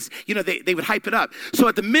midnight, because, they would hype it up. So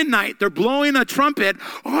at the midnight, they're blowing a trumpet.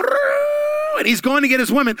 and he's going to get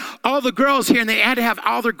his women. All the girls here, and they had to have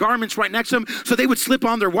all their garments right next to them, so they would slip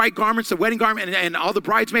on their white garments, the wedding garment, and all the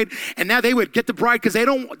bridesmaid, and now they would get the bride because they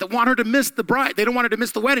don't want her to miss the bride. They don't want her to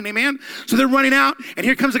miss the wedding, amen? So they're running out, and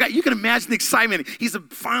here comes the guy. You can imagine the excitement. He's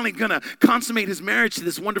finally going to consummate his marriage to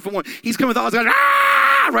this wonderful woman. He's coming with all his guys,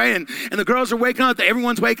 right? And the girls are waking up.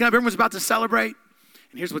 Everyone's waking up. Everyone's about to celebrate.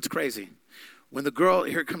 And here's what's crazy. When the girl,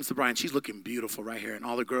 here comes the bride, and she's looking beautiful right here. And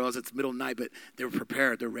all the girls, it's middle of the night, but they're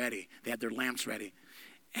prepared. They're ready. They have their lamps ready.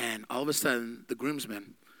 And all of a sudden, the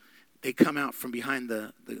groomsmen, they come out from behind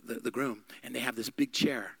the groom, and they have this big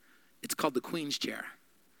chair. It's called the queen's chair.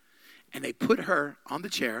 And they put her on the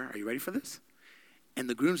chair. Are you ready for this? And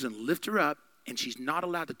the groomsmen lift her up, and she's not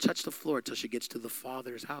allowed to touch the floor until she gets to the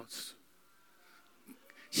father's house.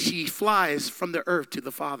 She flies from the earth to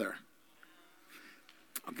the father.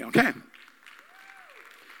 Okay.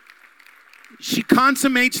 She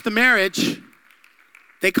consummates the marriage.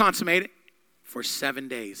 They consummate it for 7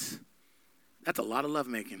 days. That's a lot of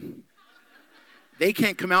lovemaking. They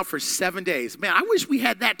can't come out for 7 days. Man, I wish we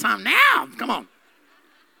had that time now. Come on.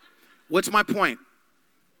 What's my point?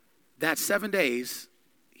 That 7 days,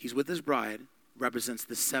 he's with his bride, represents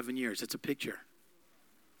the 7 years. It's a picture.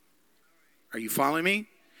 Are you following me?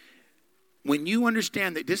 When you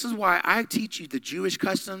understand that, this is why I teach you the Jewish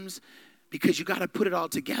customs, because you got to put it all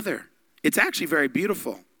together. It's actually very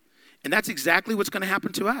beautiful. And that's exactly what's going to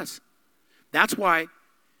happen to us. That's why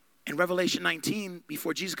in Revelation 19,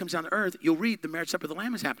 before Jesus comes down to earth, you'll read the marriage supper of the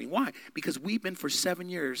Lamb is happening. Why? Because we've been for 7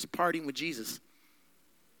 years partying with Jesus.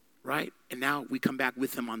 Right? And now we come back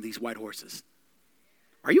with him on these white horses.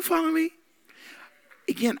 Are you following me?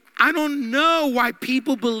 Again, I don't know why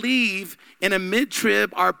people believe in a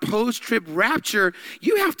mid-trib or post-trib rapture.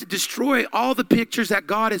 You have to destroy all the pictures that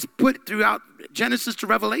God has put throughout Genesis to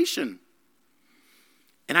Revelation.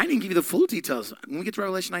 And I didn't give you the full details. When we get to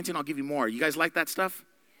Revelation 19, I'll give you more. You guys like that stuff?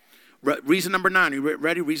 Reason number 9. Are you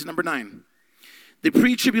ready? Reason number 9. The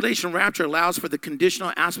pre-tribulation rapture allows for the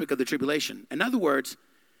conditional aspect of the tribulation. In other words,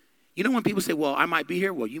 you know when people say, well, I might be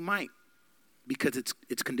here? Well, you might, because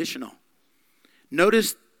it's conditional.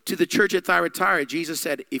 Notice to the church at Thyatira, Jesus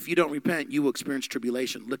said, if you don't repent, you will experience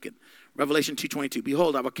tribulation. Look at Revelation 2:22.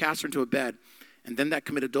 Behold, I will cast her into a bed, and them that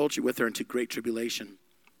commit adultery with her into great tribulation,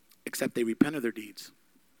 except they repent of their deeds.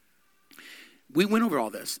 We went over all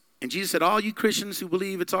this. And Jesus said, all you Christians who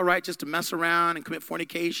believe it's all right just to mess around and commit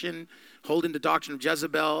fornication, holding the doctrine of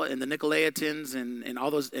Jezebel and the Nicolaitans and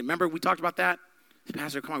all those. And remember, we talked about that?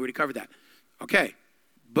 Pastor, come on, we already covered that. Okay.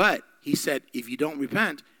 But he said, if you don't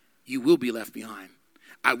repent, you will be left behind.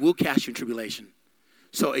 I will cast you in tribulation.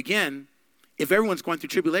 So again, if everyone's going through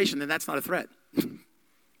tribulation, then that's not a threat.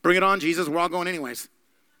 Bring it on, Jesus. We're all going anyways.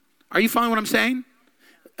 Are you following what I'm saying?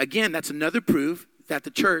 Again, that's another proof that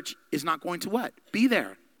the church is not going to what? Be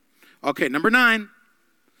there. Okay, number 9.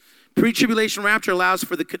 Pre-tribulation rapture allows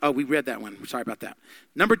for the... we read that one. Sorry about that.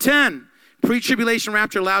 Number 10. Pre-tribulation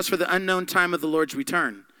rapture allows for the unknown time of the Lord's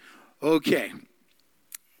return. Okay.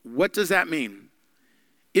 What does that mean?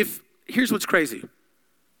 Here's what's crazy.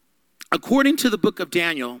 According to the book of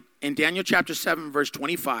Daniel, in Daniel chapter 7, verse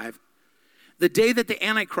 25, the day that the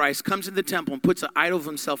Antichrist comes in the temple and puts an idol of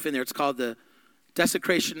himself in there, it's called the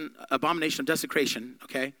abomination of desecration,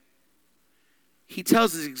 okay? He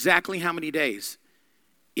tells us exactly how many days.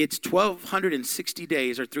 It's 1,260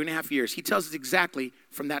 days or 3.5 years. He tells us exactly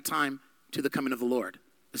from that time to the coming of the Lord,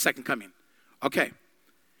 the second coming. Okay.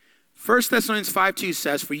 1 Thessalonians 5:2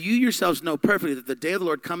 says, for you yourselves know perfectly that the day of the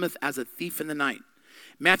Lord cometh as a thief in the night.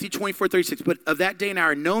 Matthew 24:36, but of that day and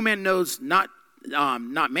hour no man knows, not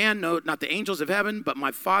man, no, not the angels of heaven, but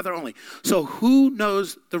my Father only. So who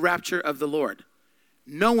knows the rapture of the Lord?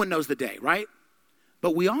 No one knows the day, right?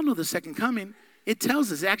 But we all know the second coming. It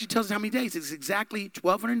actually tells us how many days. It's exactly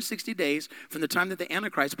 1,260 days from the time that the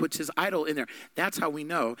Antichrist puts his idol in there. That's how we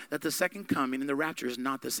know that the second coming and the rapture is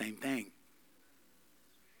not the same thing.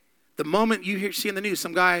 The moment you see in the news,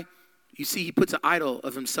 some guy, you see he puts an idol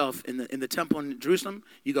of himself in the temple in Jerusalem,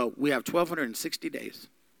 you go, we have 1,260 days.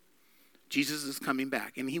 Jesus is coming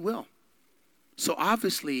back, and he will. So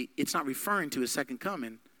obviously, it's not referring to his second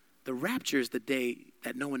coming. The rapture is the day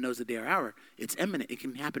that no one knows the day or hour. It's imminent. It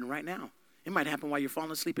can happen right now. It might happen while you're falling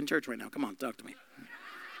asleep in church right now. Come on, talk to me.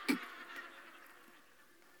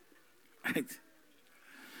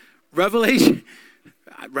 Revelation,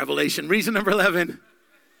 reason number 11.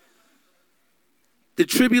 The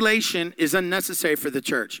tribulation is unnecessary for the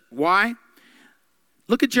church. Why?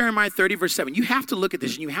 Look at Jeremiah 30, verse 7. You have to look at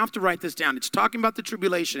this, and you have to write this down. It's talking about the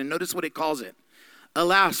tribulation, and notice what it calls it.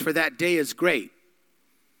 Alas, for that day is great,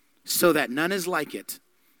 so that none is like it.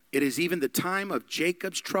 It is even the time of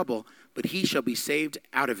Jacob's trouble, but he shall be saved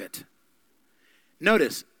out of it.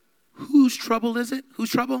 Notice, whose trouble is it? Whose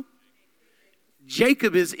trouble?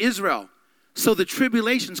 Jacob is Israel. So the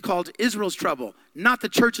tribulation's called Israel's trouble, not the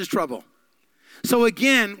church's trouble. So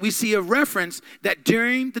again, we see a reference that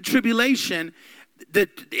during the tribulation,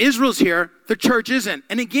 Israel's here, the church isn't.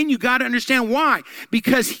 And again, you got to understand why.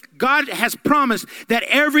 Because God has promised that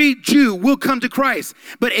every Jew will come to Christ.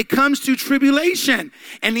 But it comes to tribulation.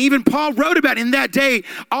 And even Paul wrote about it, in that day,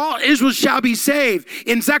 all Israel shall be saved.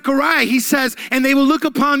 In Zechariah, he says, and they will look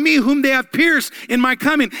upon me whom they have pierced in my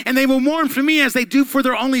coming. And they will mourn for me as they do for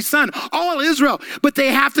their only son. All Israel. But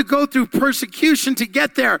they have to go through persecution to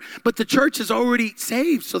get there. But the church is already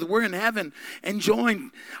saved. So that we're in heaven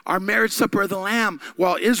enjoying our marriage supper of the Lamb,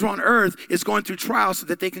 while Israel on earth is going through trials so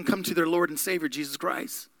that they can come to their Lord and Savior, Jesus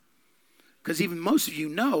Christ. Because even most of you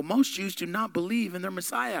know, most Jews do not believe in their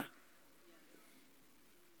Messiah.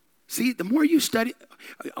 See, the more you study,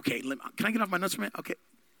 okay, can I get off my notes for a minute? Okay.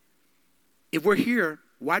 If we're here,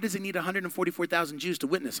 why does it need 144,000 Jews to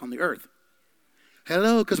witness on the earth?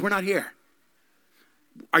 Hello, because we're not here.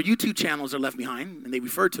 Our YouTube channels are left behind, and they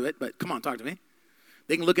refer to it, but come on, talk to me.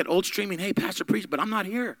 They can look at old streaming, hey, Pastor preach, but I'm not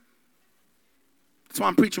here. That's why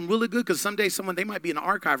I'm preaching really good, because someday they might be in an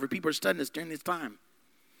archive where people are studying this during this time.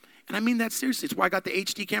 And I mean that seriously. It's why I got the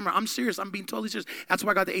HD camera. I'm serious. I'm being totally serious. That's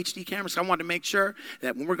why I got the HD camera. So I wanted to make sure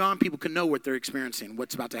that when we're gone, people can know what they're experiencing,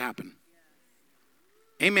 what's about to happen.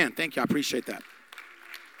 Amen. Thank you. I appreciate that.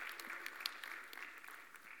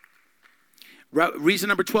 Reason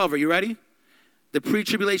number 12. Are you ready? The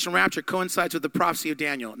pre-tribulation rapture coincides with the prophecy of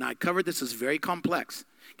Daniel. Now, I covered this. It's very complex.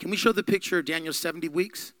 Can we show the picture of Daniel's 70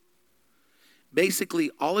 weeks?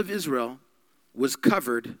 Basically, all of Israel was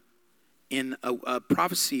covered in a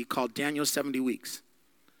prophecy called Daniel's 70 weeks.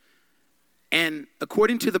 And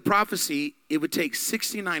according to the prophecy, it would take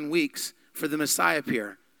 69 weeks for the Messiah to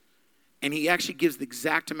appear. And he actually gives the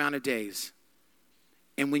exact amount of days.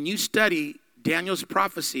 And when you study Daniel's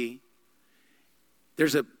prophecy,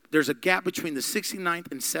 there's a gap between the 69th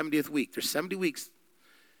and 70th week. There's 70 weeks.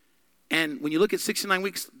 And when you look at 69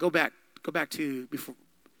 weeks, go back to before.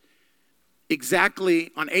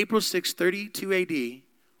 Exactly on April 6, 32 AD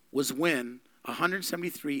was when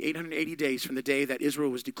 880 days from the day that Israel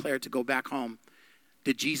was declared to go back home,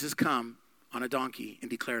 did Jesus come on a donkey and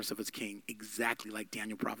declare himself as king, exactly like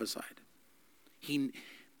Daniel prophesied. He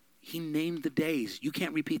named the days. You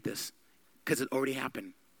can't repeat this because it already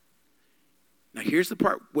happened. Now here's the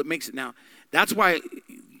part, what makes it now. That's why,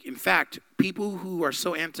 in fact, people who are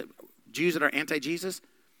so Jews that are anti-Jesus,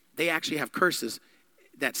 they actually have curses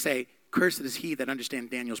that say, cursed is he that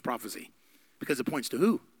understands Daniel's prophecy. Because it points to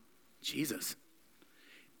who? Jesus.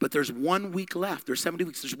 But there's 1 week left. There's 70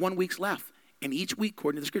 weeks. There's 1 week left. And each week,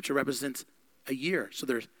 according to the scripture, represents a year. So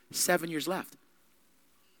there's 7 years left.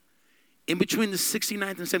 In between the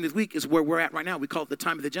 69th and 70th week is where we're at right now. We call it the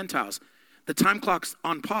time of the Gentiles. The time clock's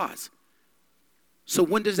on pause. So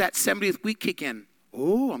when does that 70th week kick in?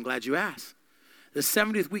 Oh, I'm glad you asked. The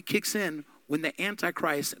 70th week kicks in when the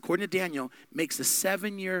Antichrist, according to Daniel, makes a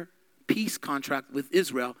 7-year peace contract with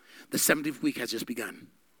Israel. The 70th week has just begun.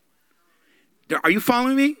 Are you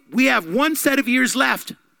following me? We have 1 set of years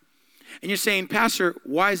left. And you're saying, Pastor,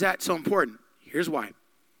 why is that so important? Here's why.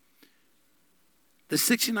 The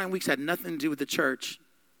 69 weeks had nothing to do with the church.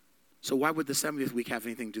 So why would the 70th week have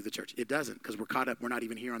anything to do with the church? It doesn't, because we're caught up. We're not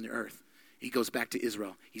even here on the earth. He goes back to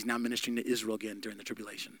Israel. He's now ministering to Israel again during the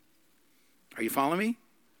tribulation. Are you following me?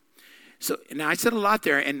 So now I said a lot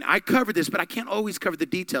there, and I covered this, but I can't always cover the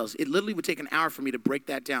details. It literally would take an hour for me to break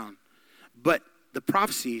that down. But the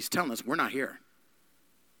prophecy is telling us we're not here.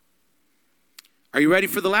 Are you ready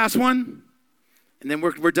for the last one? And then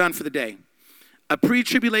we're done for the day. A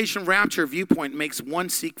pre-tribulation rapture viewpoint makes one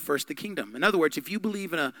seek first the kingdom. In other words, if you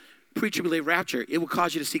believe in a pre-tribulation rapture, it will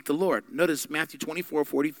cause you to seek the Lord. Notice Matthew 24,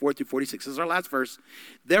 44 through 46. This is our last verse.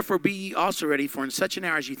 Therefore be ye also ready, for in such an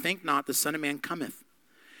hour as ye think not, the Son of Man cometh.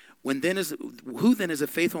 Who then is a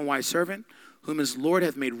faithful and wise servant, whom his Lord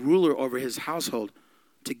hath made ruler over his household,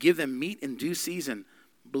 to give them meat in due season?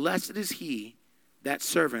 Blessed is he, that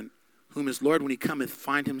servant, whom his Lord, when he cometh,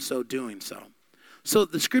 find him so doing so. So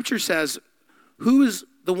the scripture says, who is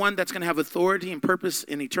the one that's going to have authority and purpose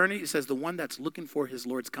in eternity? It says the one that's looking for his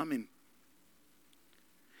Lord's coming.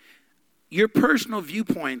 Your personal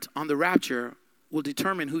viewpoint on the rapture will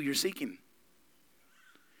determine who you're seeking.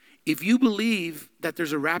 If you believe that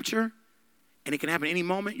there's a rapture and it can happen any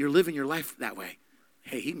moment, you're living your life that way.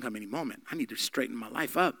 Hey, he can come any moment. I need to straighten my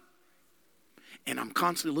life up. And I'm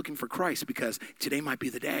constantly looking for Christ because today might be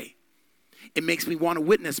the day. It makes me want to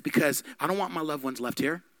witness because I don't want my loved ones left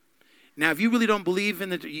here. Now, if you really don't believe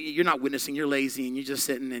in you're not witnessing, you're lazy, and you're just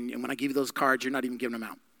sitting, and when I give you those cards, you're not even giving them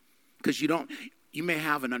out. Because you don't, you may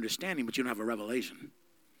have an understanding, but you don't have a revelation.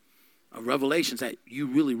 A revelation is that you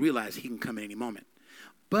really realize he can come at any moment.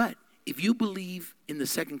 But if you believe in the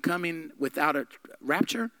second coming without a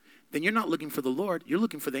rapture, then you're not looking for the Lord. You're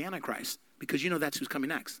looking for the Antichrist because you know that's who's coming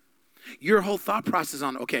next. Your whole thought process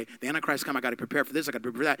on, okay, the Antichrist come, I got to prepare for this, I got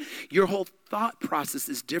to prepare for that. Your whole thought process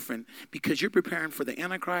is different because you're preparing for the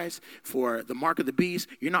Antichrist, for the mark of the beast.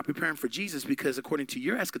 You're not preparing for Jesus because according to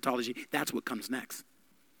your eschatology, that's what comes next.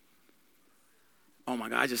 Oh my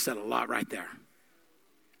God, I just said a lot right there.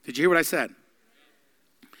 Did you hear what I said?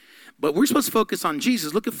 But we're supposed to focus on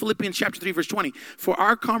Jesus. Look at Philippians chapter 3, verse 20. For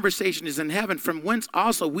our conversation is in heaven, from whence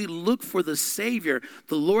also we look for the Savior,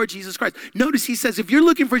 the Lord Jesus Christ. Notice he says, if you're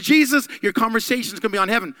looking for Jesus, your conversation is going to be on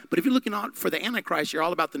heaven. But if you're looking out for the Antichrist, you're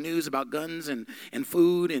all about the news, about guns and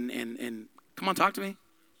food and come on, talk to me.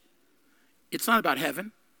 It's not about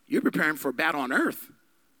heaven. You're preparing for a battle on earth.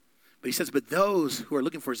 But he says, but those who are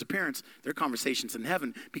looking for his appearance, their conversation's in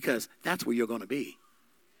heaven because that's where you're going to be.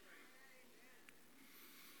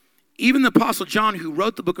 Even the Apostle John, who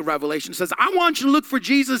wrote the book of Revelation, says, I want you to look for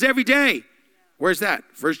Jesus every day. Where's that?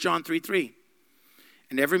 1 John 3:3.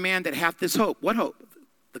 And every man that hath this hope. What hope?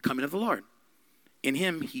 The coming of the Lord. In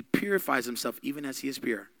him he purifies himself even as he is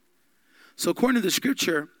pure. So according to the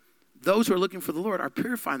scripture, those who are looking for the Lord are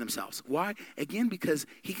purifying themselves. Why? Again, because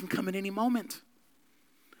he can come at any moment.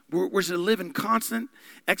 We're to live in constant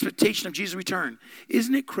expectation of Jesus' return.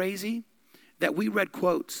 Isn't it crazy that we read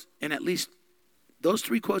quotes, and at least those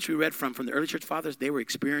 3 quotes we read from the early church fathers, they were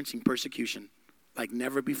experiencing persecution like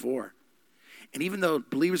never before. And even though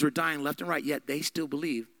believers were dying left and right, yet they still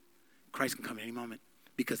believe Christ can come at any moment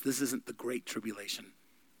because this isn't the great tribulation.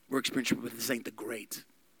 We're experiencing, but this ain't the great.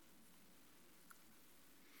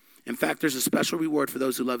 In fact, there's a special reward for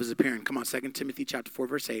those who love his appearing. Come on, 2 Timothy chapter 4,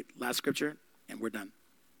 verse 8, last scripture, and we're done.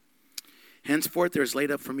 Henceforth there is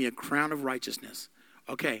laid up for me a crown of righteousness.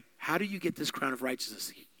 Okay, how do you get this crown of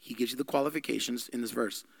righteousness? He gives you the qualifications in this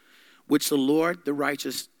verse. Which the Lord, the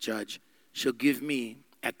righteous judge, shall give me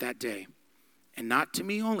at that day. And not to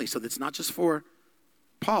me only. So that's not just for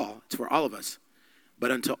Paul, it's for all of us. But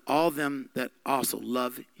unto all them that also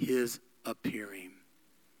love his appearing.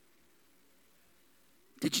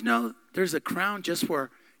 Did you know there's a crown just for,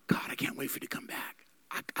 God, I can't wait for you to come back.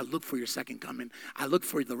 I look for your second coming. I look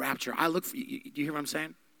for the rapture. I look for you. Do you hear what I'm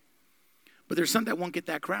saying? But there's some that won't get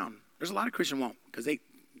that crown. There's a lot of Christians won't because they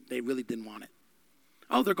really didn't want it.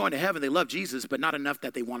 Oh, they're going to heaven. They love Jesus, but not enough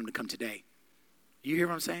that they want him to come today. Do you hear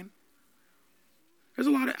what I'm saying?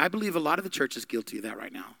 I believe a lot of the church is guilty of that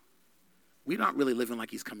right now. We're not really living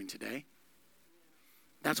like he's coming today.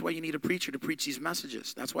 That's why you need a preacher to preach these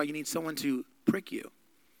messages. That's why you need someone to prick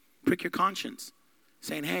your conscience,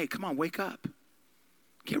 saying, hey, come on, wake up.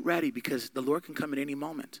 Get ready because the Lord can come at any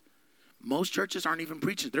moment. Most churches aren't even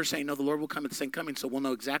preaching. They're saying, no, the Lord will come at the second coming, so we'll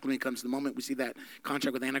know exactly when he comes. The moment we see that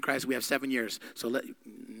contract with Antichrist, we have 7 years.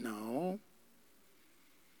 No.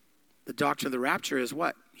 The doctrine of the rapture is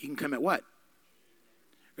what? He can come at what?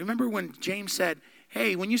 Remember when James said,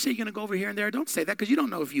 hey, when you say you're going to go over here and there, don't say that because you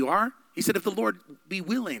don't know if you are. He said, if the Lord be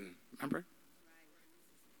willing. Remember?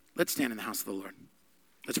 Let's stand in the house of the Lord.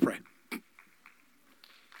 Let's pray.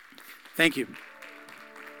 Thank you.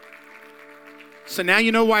 So now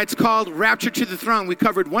you know why it's called Raptured to the Throne. We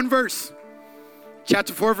covered one verse.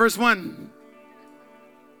 Chapter 4, verse 1.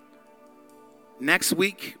 Next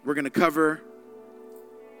week, we're going to cover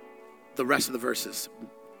the rest of the verses.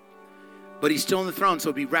 But he's still on the throne, so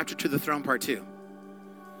it'll be Raptured to the Throne part 2.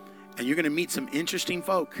 And you're going to meet some interesting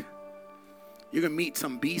folk. You're going to meet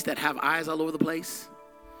some beasts that have eyes all over the place.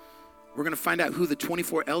 We're going to find out who the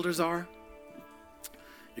 24 elders are.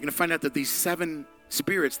 You're going to find out that these 7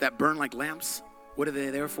 spirits that burn like lamps, what are they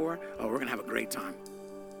there for? Oh, we're going to have a great time.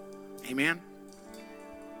 Amen.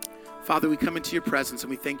 Father, we come into your presence and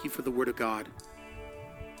we thank you for the word of God.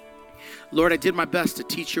 Lord, I did my best to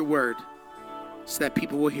teach your word so that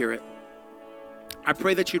people will hear it. I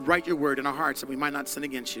pray that you'd write your word in our hearts that we might not sin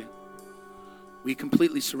against you. We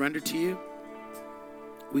completely surrender to you.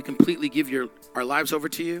 We completely give our lives over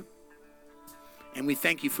to you. And we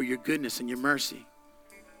thank you for your goodness and your mercy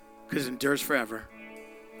because it endures forever.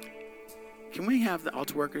 Can we have the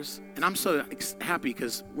altar workers? And I'm so happy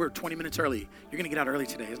because we're 20 minutes early. You're going to get out early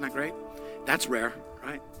today. Isn't that great? That's rare,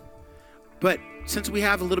 right? But since we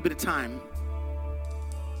have a little bit of time,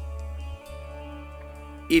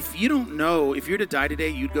 if you don't know, if you're to die today,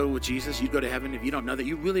 you'd go with Jesus, you'd go to heaven. If you don't know that,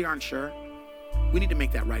 you really aren't sure, we need to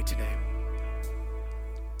make that right today.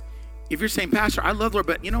 If you're saying, Pastor, I love the Lord,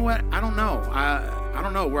 but you know what? I don't know. I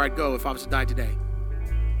don't know where I'd go if I was to die today.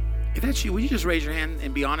 If that's you, will you just raise your hand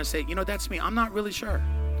and be honest? Say, that's me. I'm not really sure.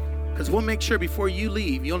 Because we'll make sure before you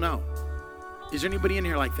leave, you'll know. Is there anybody in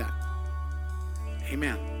here like that?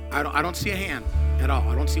 Amen. I don't see a hand at all.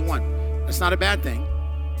 I don't see one. That's not a bad thing.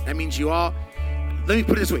 That means you all, let me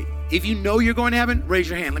put it this way. If you know you're going to heaven, raise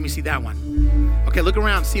your hand. Let me see that one. Okay, look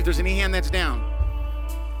around. See if there's any hand that's down.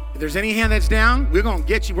 If there's any hand that's down, we're going to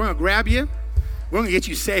get you. We're going to grab you. We're going to get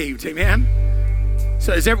you saved. Amen.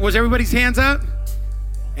 So was everybody's hands up?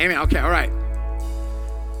 Amen. Okay, all right.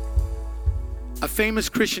 A famous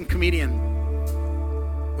Christian comedian,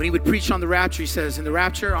 when he would preach on the rapture, he says, in the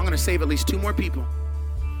rapture, I'm going to save at least 2 more people.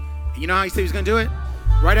 And you know how he said he was going to do it?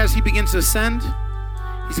 Right as he begins to ascend,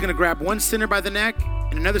 he's going to grab one sinner by the neck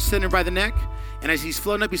and another sinner by the neck. And as he's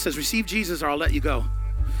floating up, he says, receive Jesus or I'll let you go.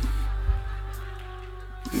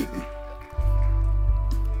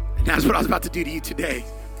 And that's what I was about to do to you today.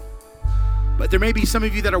 But there may be some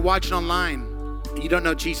of you that are watching online and you don't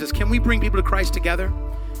know Jesus. Can we bring people to Christ together?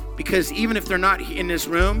 Because even if they're not in this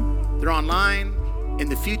room, they're online. In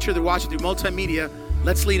the future, they're watching through multimedia.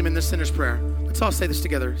 Let's lead them in the sinner's prayer. Let's all say this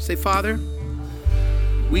together. Say, Father,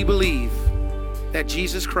 we believe that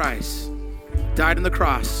Jesus Christ died on the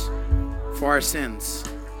cross for our sins,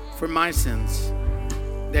 for my sins,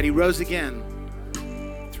 that he rose again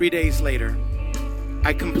 3 days later.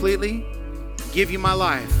 I completely give you my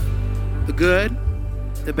life, the good,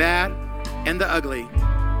 the bad, and the ugly.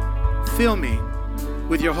 Fill me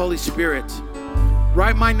with your Holy Spirit.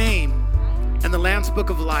 Write my name in the Lamb's Book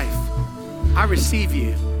of Life. I receive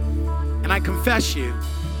you and I confess you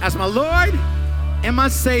as my Lord and my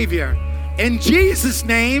Savior. In Jesus'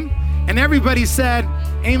 name. And everybody said,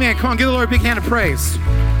 amen. Come on, give the Lord a big hand of praise.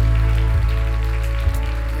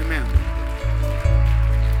 Amen.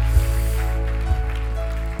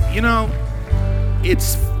 You know,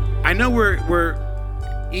 I know we're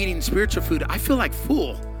eating spiritual food. I feel like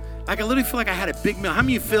full. Like I literally feel like I had a big meal. How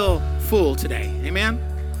many of you feel full today? Amen?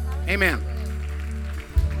 Amen.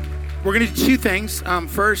 We're going to do 2 things.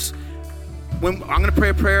 First, I'm going to pray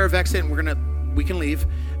a prayer of exit and we can leave.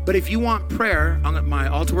 But if you want prayer, my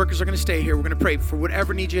altar workers are going to stay here. We're going to pray for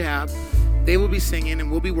whatever need you have. They will be singing and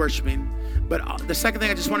we'll be worshiping. But the second thing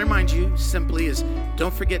I just want to remind you simply is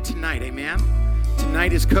don't forget tonight, amen?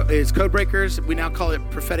 Tonight is Code Breakers. We now call it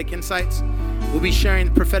Prophetic Insights. We'll be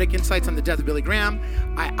sharing prophetic insights on the death of Billy Graham.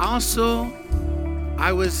 I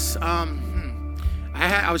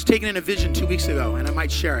was taken in a vision 2 weeks ago, and I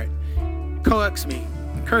might share it. Coax me,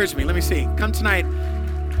 encourage me. Let me see. Come tonight,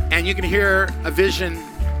 and you can hear a vision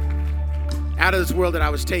out of this world that I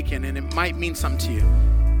was taken, and it might mean something to you.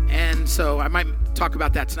 And so I might talk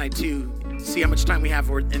about that tonight too. See how much time we have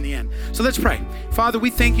in the end. So let's pray. Father,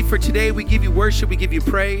 we thank you for today. We give you worship. We give you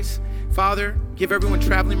praise. Father, give everyone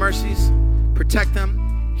traveling mercies. Protect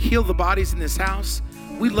them. Heal the bodies in this house.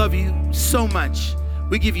 We love you so much.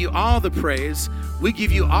 We give you all the praise. We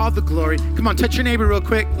give you all the glory. Come on, touch your neighbor real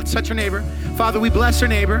quick. Let's touch your neighbor. Father, we bless our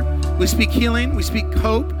neighbor. We speak healing. We speak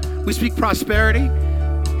hope. We speak prosperity.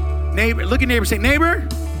 Neighbor, look at neighbor. Say, neighbor,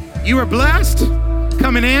 you are blessed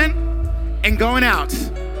coming in and going out.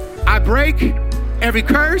 I break every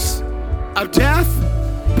curse of death,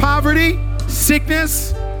 poverty,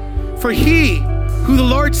 sickness. For he who the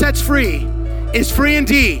Lord sets free is free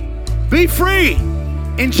indeed. Be free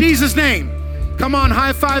in Jesus' name. Come on,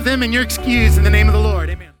 high five them and you're excused in the name of the Lord.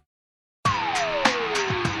 Amen.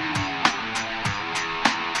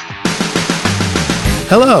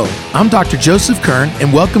 Hello, I'm Dr. Joseph Kern,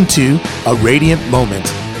 and welcome to A Radiant Moment.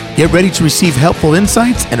 Get ready to receive helpful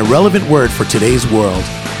insights and a relevant word for today's world.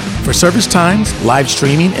 For service times, live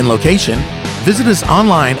streaming, and location, visit us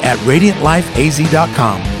online at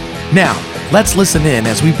radiantlifeaz.com. Now, let's listen in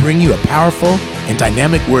as we bring you a powerful and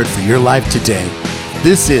dynamic word for your life today.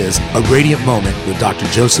 This is A Radiant Moment with Dr.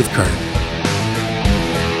 Joseph Kern.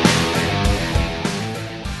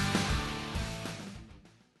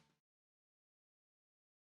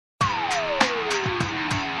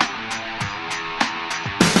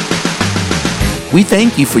 We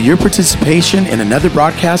thank you for your participation in another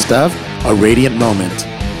broadcast of A Radiant Moment.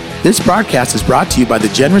 This broadcast is brought to you by the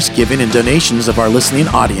generous giving and donations of our listening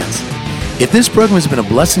audience. If this program has been a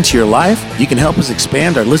blessing to your life, you can help us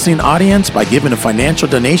expand our listening audience by giving a financial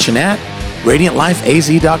donation at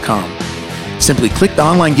radiantlifeaz.com. Simply click the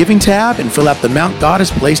online giving tab and fill out the amount God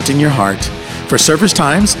has placed in your heart. For service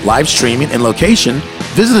times, live streaming, and location,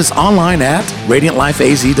 visit us online at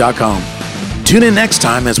radiantlifeaz.com. Tune in next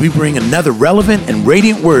time as we bring another relevant and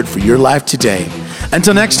radiant word for your life today.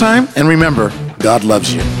 Until next time, and remember, God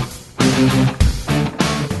loves you.